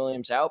Kyron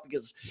Williams out.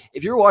 Because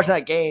if you were watching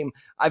that game,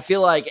 I feel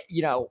like,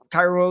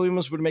 Kyron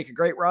Williams would make a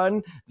great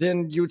run.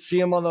 Then you would see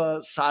him on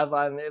the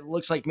sideline. It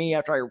looks like me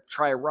after I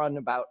try a run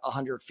about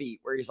 100 feet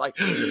where he's like,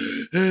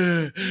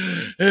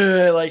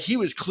 like he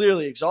was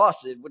clearly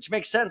exhausted, which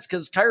makes sense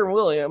because Kyron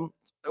Williams,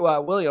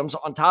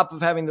 on top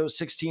of having those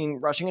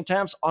 16 rushing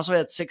attempts, also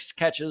had 6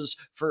 catches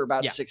for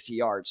about 60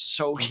 yards.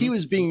 So he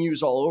was being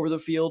used all over the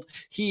field.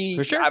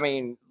 For sure. I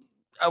mean,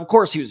 of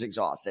course he was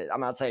exhausted.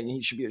 I'm not saying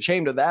he should be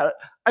ashamed of that.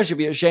 I should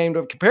be ashamed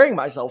of comparing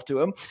myself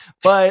to him.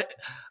 But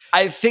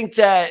I think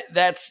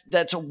that's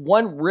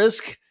one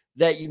risk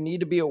that you need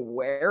to be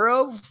aware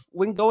of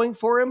when going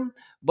for him.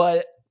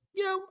 But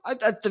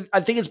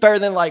I think it's better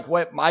than like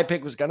what my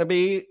pick was going to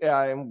be.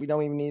 And we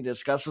don't even need to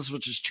discuss this,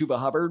 which is Chuba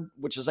Hubbard,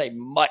 which is a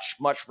much,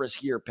 much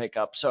riskier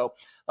pickup. So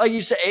like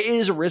you say, it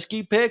is a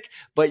risky pick,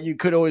 but you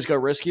could always go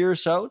riskier.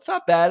 So it's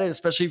not bad,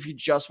 especially if you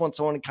just want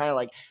someone to kind of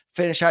like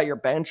finish out your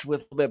bench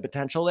with a little bit of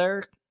potential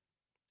there.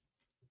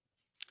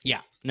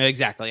 Yeah, no,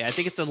 exactly. I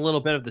think it's a little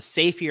bit of the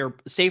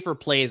safer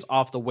plays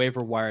off the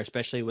waiver wire,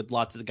 especially with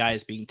lots of the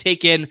guys being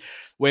taken.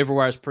 Waiver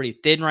wire is pretty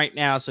thin right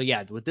now. So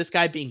yeah, with this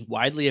guy being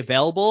widely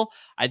available,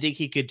 I think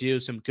he could do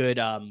some good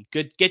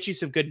get you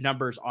some good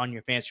numbers on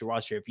your fantasy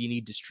roster if you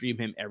need to stream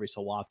him every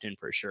so often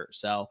for sure.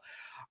 So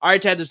all right,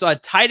 Ted, there's a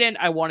tight end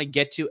I want to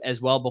get to as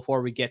well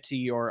before we get to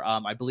your,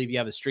 I believe you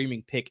have a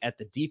streaming pick at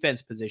the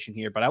defense position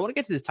here, but I want to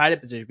get to this tight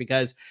end position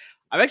because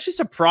I'm actually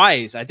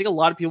surprised. I think a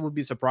lot of people would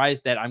be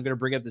surprised that I'm going to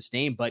bring up this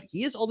name, but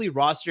he is only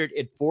rostered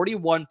in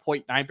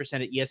 41.9% of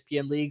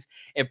ESPN leagues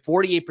and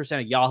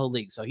 48% of Yahoo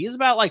leagues. So he's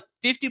about like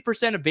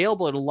 50%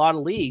 available in a lot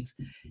of leagues.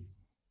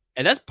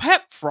 And that's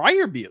Pat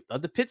Freiermuth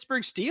of the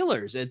Pittsburgh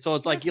Steelers. And so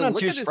it's like, you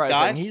look at this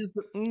guy. He's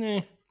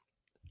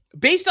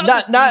based on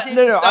the season,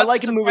 no. I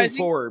like him moving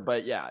forward,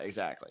 but yeah,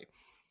 exactly.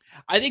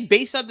 I think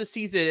based on the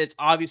season, it's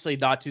obviously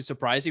not too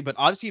surprising. But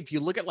obviously, if you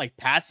look at like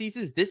past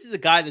seasons, this is a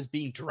guy that's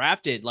being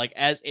drafted like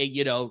as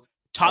a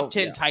top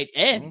 10 tight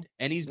end,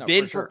 and he's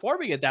been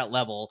performing at that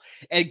level.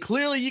 And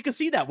clearly, you can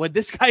see that when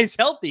this guy is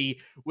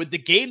healthy. With the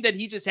game that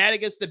he just had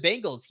against the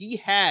Bengals, he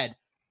had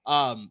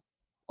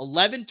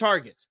 11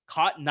 targets,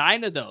 caught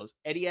 9 of those,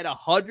 and he had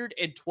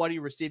 120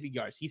 receiving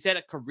yards. He set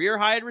a career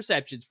high in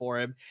receptions for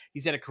him.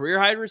 He set a career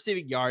high in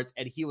receiving yards,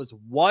 and he was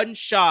one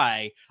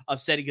shy of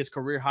setting his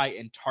career high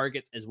in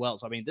targets as well.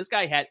 So, I mean, this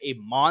guy had a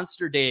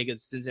monster day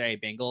against the Cincinnati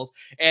Bengals,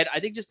 and I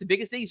think just the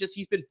biggest thing is just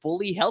he's been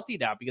fully healthy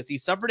now because he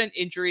suffered an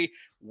injury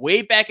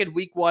way back in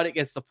week 1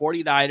 against the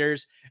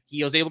 49ers.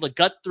 He was able to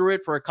gut through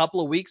it for a couple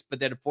of weeks, but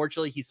then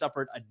unfortunately he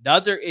suffered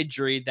another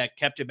injury that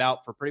kept him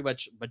out for pretty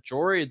much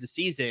majority of the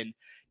season.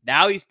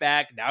 Now he's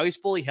back. Now he's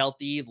fully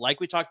healthy. Like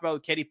we talked about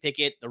with Kenny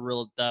Pickett,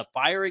 the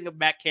firing of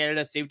Matt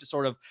Canada seemed to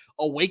sort of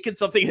awaken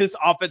something in this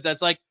offense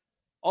that's like,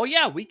 oh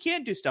yeah, we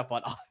can do stuff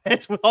on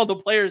offense with all the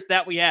players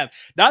that we have.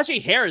 Najee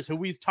Harris, who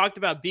we've talked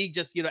about being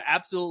just,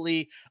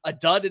 absolutely a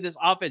dud in this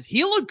offense,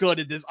 he looked good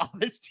in this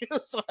offense too.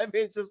 So I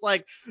mean, it's just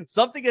like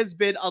something has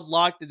been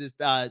unlocked in this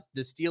the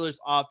Steelers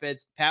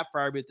offense. Pat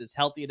Freiermuth is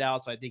healthy now,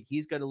 so I think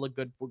he's going to look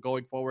good for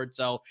going forward.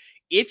 So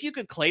if you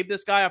could claim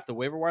this guy off the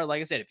waiver wire,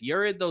 like I said, if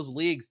you're in those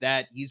leagues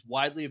that he's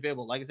widely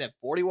available, like I said,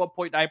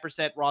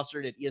 41.9%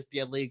 rostered in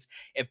ESPN leagues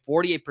and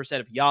 48%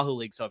 of Yahoo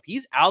leagues. So if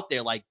he's out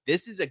there, like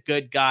this is a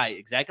good guy,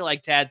 exactly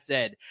like Tad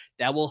said,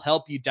 that will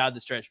help you down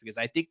the stretch because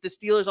I think the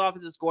Steelers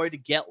offense is going to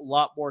get a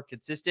lot more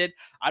consistent.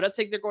 I don't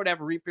think they're going to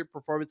have a repeat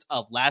performance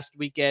of last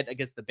weekend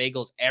against the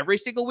Bengals every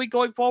single week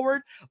going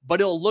forward, but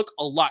it'll look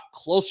a lot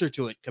closer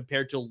to it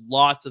compared to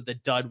lots of the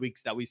dud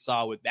weeks that we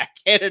saw with Matt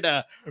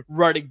Canada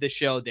running the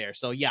show there.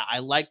 So yeah, I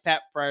like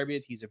Pat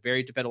Freiermuth. He's a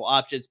very dependable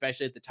option,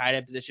 especially at the tight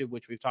end position,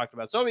 which we've talked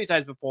about so many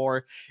times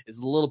before, is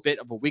a little bit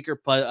of a weaker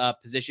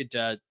position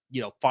to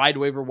find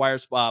waiver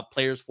wires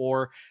players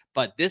for.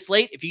 But this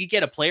late, if you could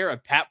get a player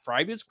of Pat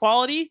Freiermuth's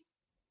quality,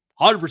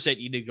 100%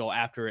 you need to go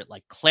after it,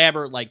 like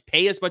clamor, like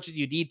pay as much as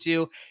you need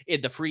to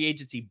in the free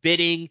agency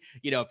bidding.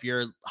 If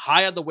you're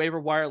high on the waiver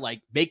wire,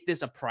 like make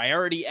this a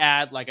priority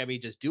ad. Like, I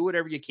mean, just do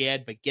whatever you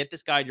can, but get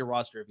this guy in your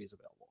roster if he's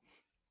available.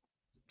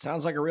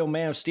 Sounds like a real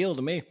Man of Steel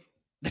to me.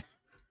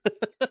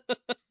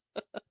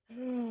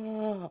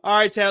 All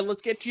right, Tad,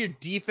 let's get to your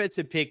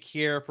defensive pick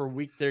here for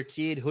week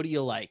 13. Who do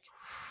you like?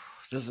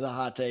 This is a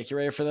hot take. You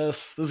ready for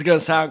this? This is going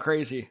to sound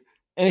crazy.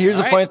 And here's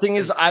the funny thing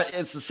is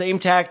it's the same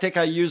tactic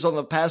I used on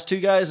the past 2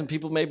 guys, and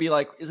people may be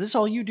like, is this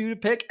all you do to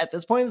pick at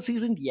this point in the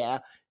season? Yeah,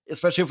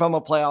 especially if I'm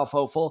a playoff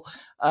hopeful,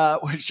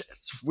 which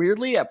is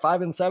weirdly at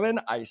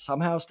 5-7, I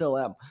somehow still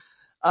am.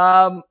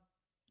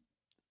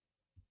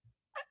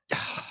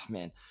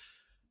 Man,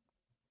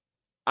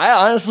 I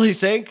honestly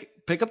think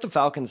pick up the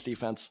Falcons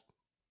defense.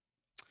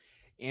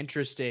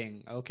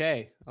 Interesting.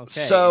 Okay.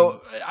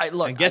 So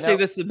I'm guessing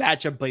this is a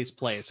matchup-based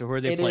play. So who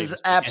are they playing? It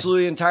is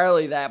absolutely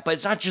entirely that, but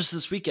it's not just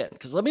this weekend.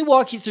 Because let me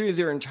walk you through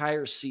their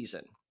entire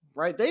season.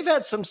 Right? They've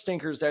had some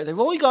stinkers there. They've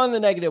only gone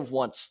the negative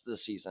once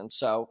this season,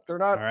 so they're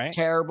not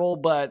terrible.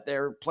 But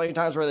they're playing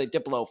times where they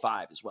dip below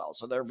 5 as well.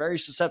 So they're very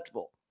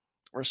susceptible.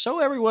 or so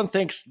everyone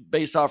thinks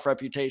based off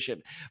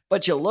reputation.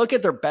 But you look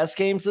at their best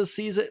games this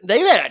season,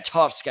 they've had a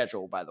tough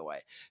schedule, by the way.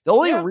 The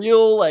only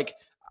real, like,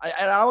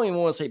 I don't even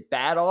want to say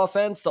bad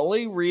offense, the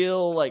only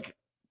real, like,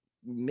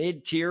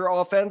 mid-tier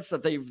offense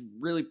that they've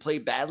really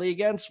played badly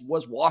against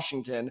was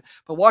Washington.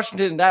 But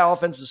Washington, that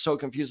offense is so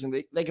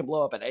confusing. They can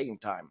blow up at any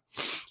time.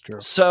 True.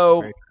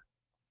 So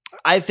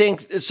I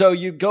think so.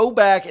 You go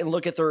back and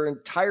look at their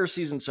entire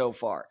season so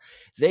far.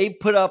 They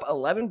put up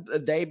 11,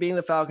 they being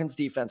the Falcons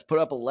defense, put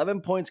up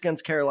 11 points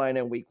against Carolina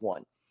in week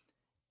 1.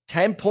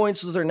 10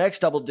 points was their next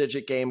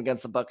double-digit game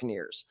against the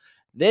Buccaneers.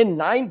 Then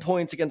 9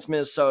 points against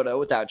Minnesota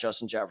without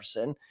Justin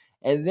Jefferson.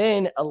 And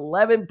then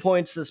 11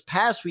 points this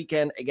past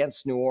weekend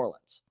against New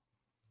Orleans.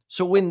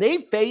 So when they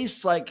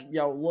face like,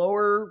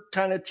 lower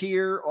kind of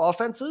tier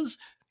offenses,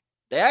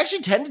 they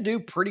actually tend to do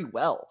pretty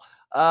well.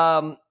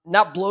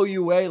 Not blow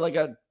you away like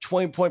a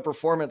 20-point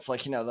performance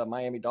like, the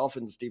Miami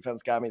Dolphins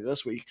defense got me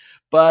this week.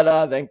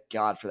 But thank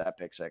God for that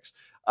pick 6.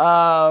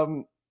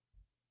 But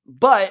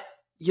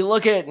you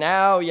look at it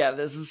now,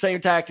 this is the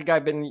same tactic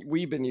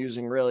we've been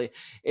using really,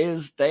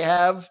 is they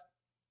have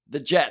the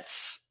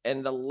Jets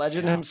and the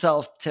legend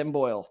himself, Tim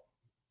Boyle.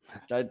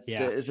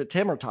 Is it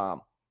Tim or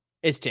Tom?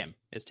 It's Tim.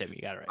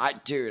 You got it right. I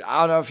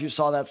don't know if you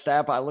saw that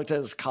stat, but I looked at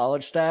his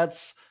college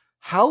stats.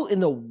 How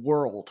in the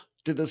world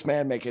did this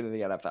man make it in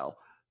the NFL?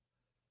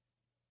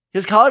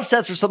 His college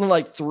stats are something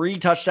like 3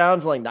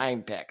 touchdowns and like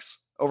 9 picks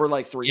over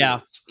like 3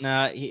 years.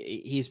 No,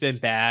 he's been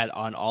bad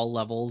on all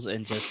levels,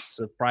 and just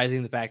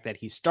surprising the fact that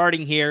he's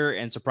starting here,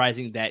 and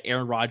surprising that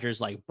Aaron Rodgers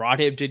like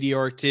brought him to New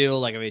York too.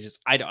 Like, I mean,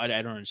 I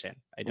don't understand.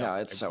 No,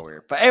 it's so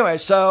weird. But anyway,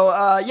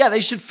 so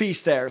they should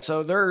feast there.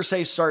 So they're a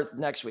safe start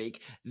next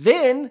week.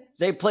 Then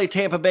they play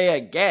Tampa Bay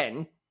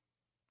again.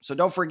 So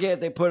don't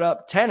forget, they put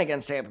up 10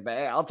 against Tampa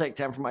Bay. I'll take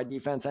 10 for my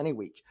defense any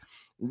week.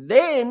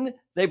 Then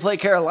they play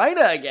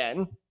Carolina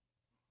again.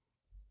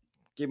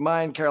 Keep in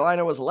mind,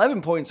 Carolina was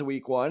 11 points in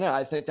week 1.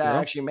 I think that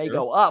actually may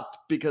go up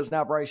because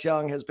now Bryce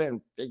Young has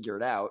been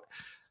figured out.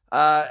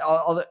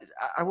 Although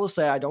I will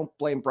say I don't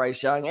blame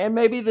Bryce Young. And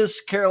maybe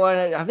this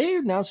Carolina, have they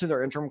announced who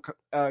their interim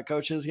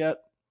coaches yet?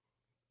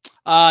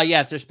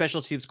 It's their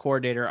special teams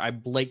coordinator. I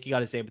got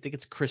to say, I think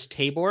it's Chris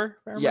Tabor.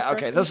 Yeah,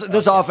 okay.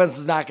 This offense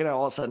is not going to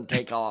all of a sudden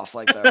take off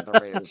like the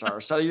Raiders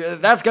are. So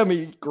that's going to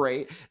be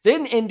great.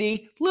 Then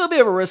Indy, a little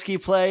bit of a risky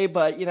play,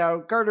 but,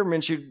 Gardner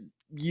Minshew,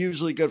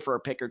 usually good for a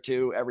pick or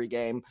 2 every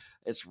game.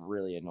 It's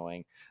really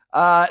annoying.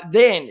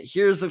 Then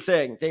here's the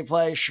thing. They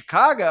play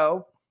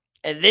Chicago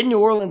and then New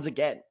Orleans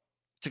again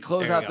to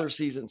close out their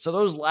season. So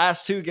those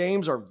last 2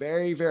 games are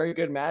very, very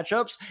good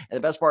matchups. And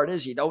the best part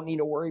is you don't need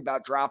to worry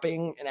about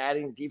dropping and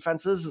adding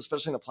defenses,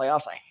 especially in the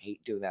playoffs. I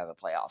hate doing that in the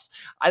playoffs.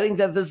 I think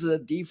that this is a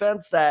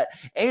defense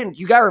and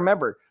you got to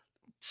remember,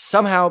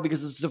 somehow,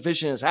 because this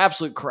division is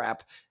absolute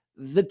crap,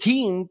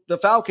 the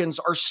Falcons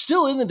are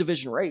still in the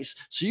division race.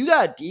 So you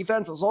got a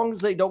defense, as long as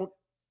they don't.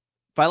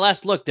 If I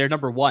last look, they're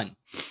number 1.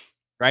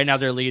 Right now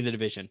they're leading the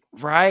division.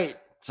 Right.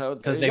 So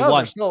because they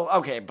won. Still,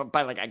 okay, but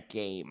by like a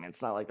game.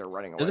 It's not like they're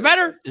running away. Doesn't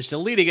matter. They're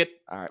still leading it.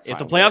 All right. If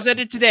the playoffs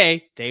ended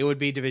today, they would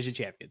be division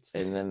champions.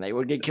 And then they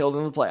would get killed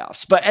in the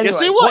playoffs. But anyway. Yes,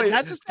 they would.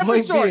 That's a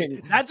separate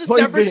story. That's a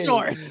separate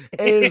story.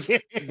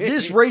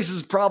 This race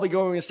is probably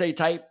going to stay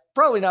tight.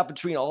 Probably not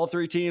between all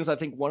 3 teams. I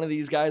think one of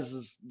these guys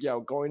is,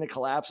 going to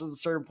collapse at a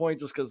certain point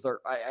just because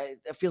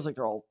it feels like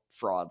they're all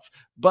frauds.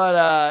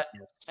 But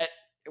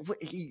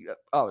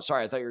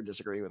sorry, I thought you were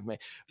disagreeing with me.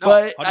 No,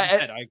 but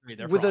I agree.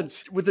 They're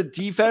with a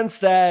defense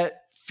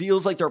that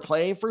feels like they're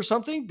playing for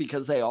something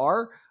because they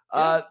are.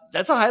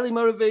 That's a highly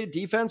motivated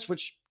defense,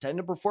 which tend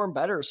to perform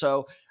better.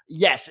 So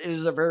yes, it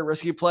is a very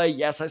risky play.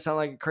 Yes, I sound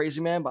like a crazy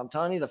man, but I'm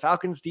telling you, the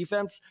Falcons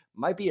defense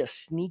might be a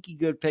sneaky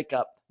good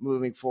pickup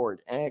moving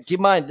forward. And keep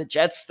in mind, the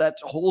Jets, that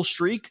whole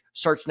streak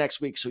starts next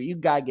week. So you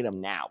got to get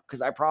them now.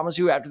 Because I promise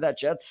you, after that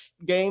Jets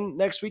game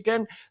next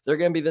weekend, they're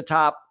going to be the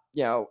top,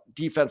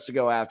 defense to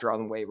go after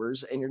on the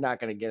waivers. And you're not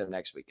going to get them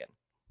next weekend.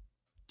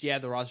 Do you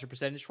have the roster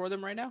percentage for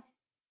them right now?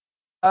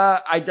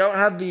 I don't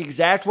have the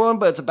exact one,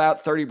 but it's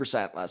about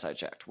 30% last I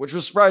checked, which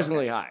was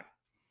surprisingly high.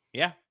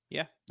 Yeah,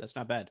 that's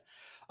not bad.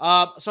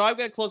 So I'm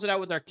going to close it out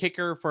with our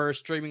kicker for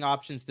streaming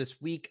options this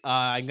week.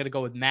 I'm going to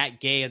go with Matt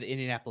Gay of the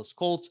Indianapolis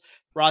Colts,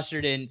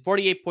 rostered in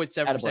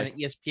 48.7% of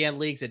ESPN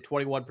leagues and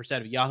 21%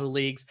 of Yahoo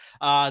leagues.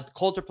 The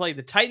Colts are playing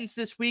the Titans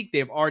this week.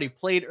 They've already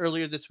played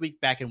earlier this week,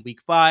 back in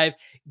week 5.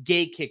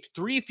 Gay kicked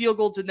 3 field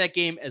goals in that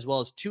game, as well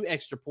as 2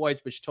 extra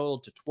points, which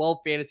totaled to 12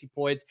 fantasy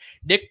points.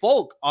 Nick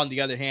Folk, on the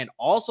other hand,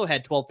 also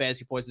had 12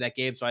 fantasy points in that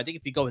game. So I think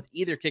if you go with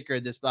either kicker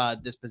in this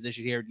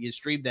position here, you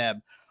stream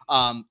them.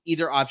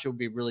 Either option would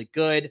be really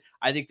good.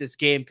 I think this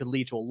game could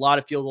lead to a lot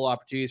of field goal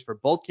opportunities for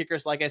both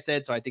kickers, like I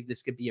said. So I think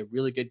this could be a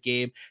really good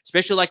game,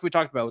 especially like we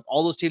talked about with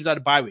all those teams on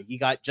a bye week. You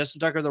got Justin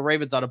Tucker of the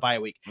Ravens on a bye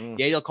week,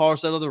 Daniel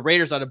Carlson of the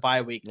Raiders on a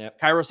bye week,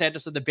 Cairo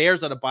Santos of the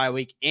Bears on a bye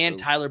week, and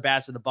Tyler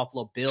Bass of the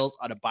Buffalo Bills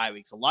on a bye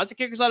week. So lots of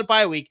kickers on a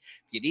bye week.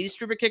 If you need a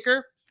streamer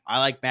kicker, I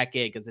like Matt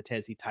Gay against the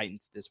Tennessee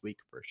Titans this week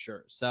for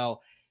sure.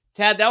 So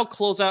Tad, that'll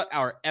close out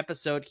our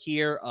episode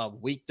here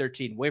of Week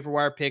 13 waiver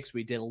wire picks.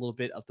 We did a little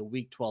bit of the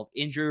Week 12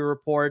 injury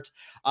report,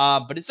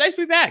 but it's nice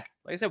to be back.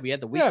 Like I said, we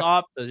had the week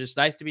off, so it's just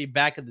nice to be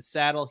back in the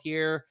saddle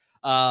here,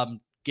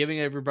 giving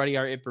everybody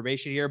our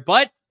information here.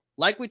 But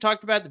like we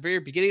talked about at the very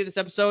beginning of this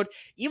episode,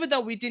 even though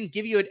we didn't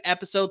give you an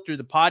episode through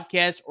the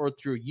podcast or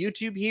through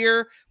YouTube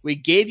here, we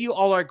gave you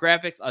all our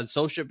graphics on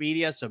social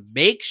media. So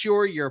make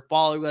sure you're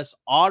following us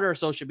on our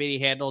social media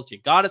handles. You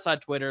got us on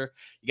Twitter.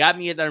 You got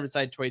me at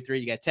 @Decide23.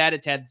 You got Tad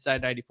at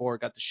Decide94.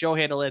 Got the show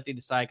handle at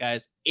Decide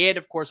Guys. And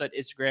of course on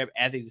Instagram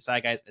at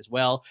Decide Guys as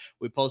well.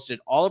 We posted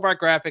all of our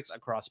graphics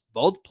across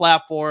both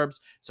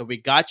platforms. So we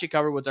got you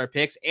covered with our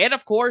picks. And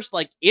of course,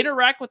 like,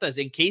 interact with us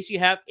in case you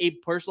have a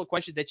personal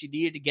question that you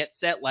needed to get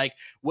set, like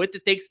with the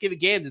Thanksgiving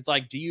games. It's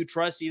like, do you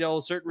trust,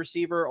 a certain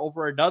receiver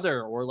over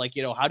another? Or like,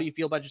 how do you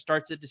feel about your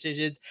starts and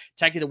decisions,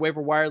 checking the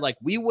waiver wire? Like,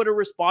 we would have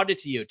responded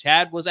to you.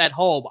 Tad was at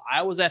home.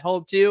 I was at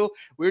home too.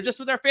 We were just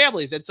with our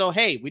families. And so,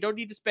 hey, we don't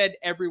need to spend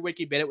every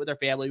waking minute with our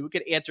family. We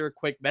could answer a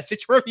quick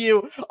message from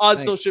you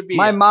on social media.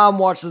 My mom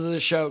watches the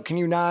show. Can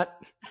you not?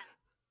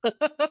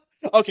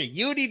 Okay,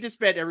 you need to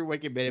spend every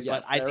waking minute,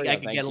 but I think I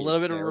can get a little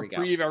bit of a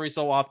reprieve every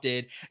so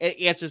often and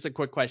answer some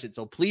quick questions.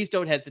 So please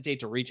don't hesitate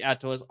to reach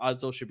out to us on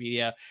social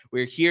media.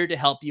 We're here to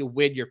help you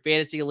win your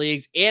fantasy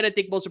leagues. And I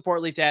think most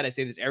importantly, Tad, I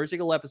say this every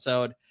single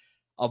episode,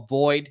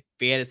 avoid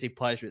fantasy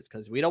punishments,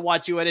 because we don't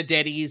want you at a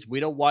Denny's. We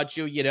don't want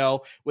you,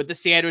 with the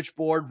sandwich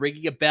board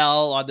ringing a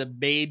bell on the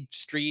main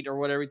street or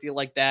whatever, everything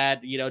like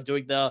that,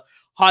 doing the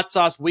hot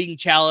sauce wing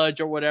challenge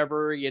or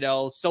whatever,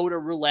 soda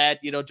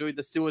roulette, doing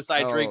the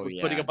suicide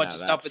drink, putting a bunch of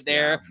stuff in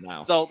there.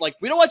 No. So like,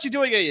 we don't want you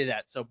doing any of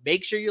that. So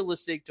make sure you're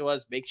listening to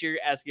us. Make sure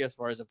you're asking us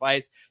for our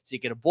advice so you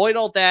can avoid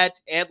all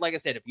that. And like I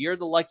said, if you're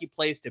the lucky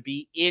place to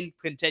be in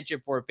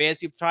contention for a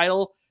fantasy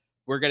title,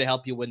 we're going to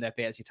help you win that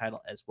fantasy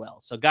title as well.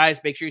 So, guys,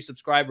 make sure you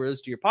subscribe or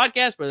listen to your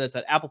podcast, whether that's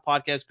on Apple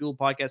Podcasts, Google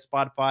Podcasts,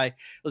 Spotify.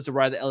 Listen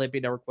right on the LAP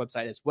Network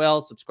website as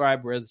well.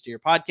 Subscribe or listen to your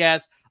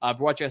podcast. If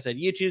you're watching us on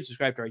YouTube,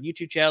 subscribe to our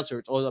YouTube channel so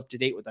it's always up to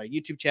date with our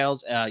YouTube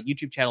channels,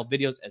 YouTube channel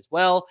videos as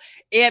well.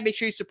 And make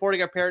sure you're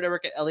supporting our parent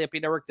network at LAP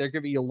Network. They're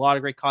giving you a lot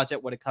of great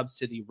content when it comes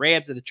to the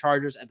Rams and the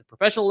Chargers at the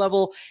professional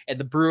level, and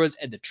the Bruins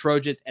and the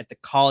Trojans at the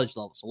college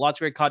level. So lots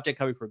of great content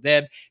coming from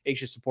them. Make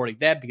sure you're supporting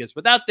them, because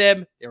without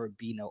them, there would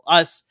be no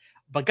us.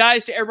 But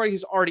guys, to everybody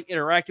who's already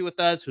interacting with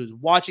us, who's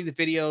watching the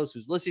videos,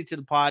 who's listening to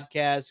the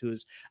podcast,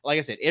 who's, like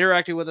I said,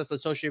 interacting with us on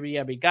social media,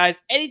 I mean, guys,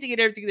 anything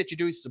and everything that you're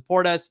doing to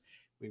support us,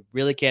 we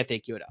really can't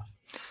thank you enough.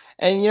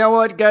 And you know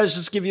what, guys,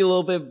 just give you a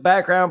little bit of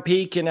background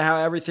peek into how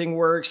everything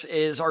works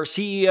is our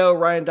CEO,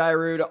 Ryan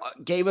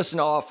Dyrud, gave us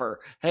an offer.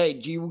 Hey,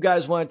 do you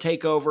guys want to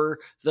take over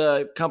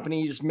the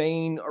company's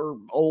main or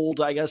old,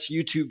 I guess,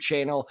 YouTube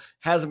channel?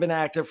 Hasn't been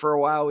active for a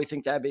while. We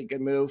think that'd be a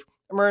good move.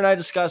 And Murray and I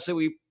discussed it.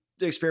 We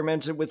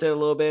experimented with it a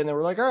little bit, and then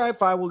we're like, all right,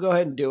 fine, we'll go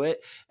ahead and do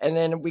it. And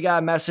then we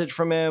got a message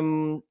from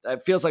him,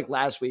 it feels like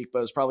last week, but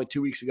it was probably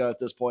 2 weeks ago at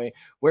this point,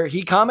 where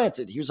he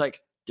commented. He was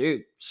like,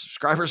 dude,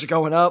 subscribers are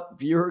going up,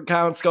 viewer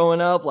counts going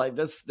up, like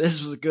this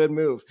was a good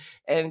move.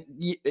 And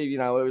it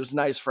was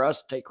nice for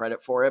us to take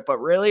credit for it,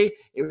 but really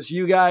it was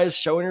you guys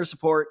showing your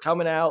support,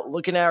 coming out,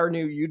 looking at our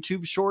new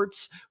YouTube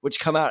shorts, which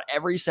come out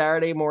every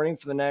Saturday morning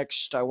for the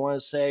next, I want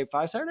to say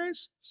 6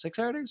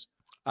 Saturdays.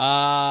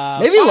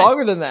 Maybe 5.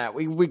 Longer than that.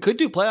 We could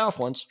do playoff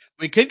ones.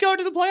 We could go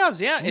to the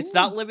playoffs. Yeah, it's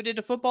not limited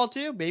to football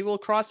too. Maybe we'll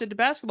cross into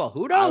basketball.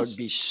 Who knows? I would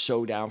be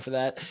so down for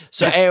that.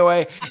 So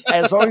anyway,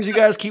 as long as you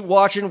guys keep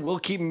watching, we'll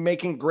keep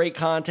making great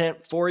content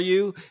for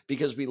you,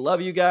 because we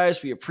love you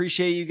guys. We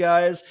appreciate you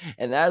guys.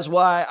 And that's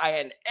why I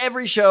end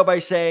every show by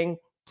saying,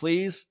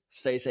 please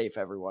stay safe,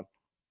 everyone.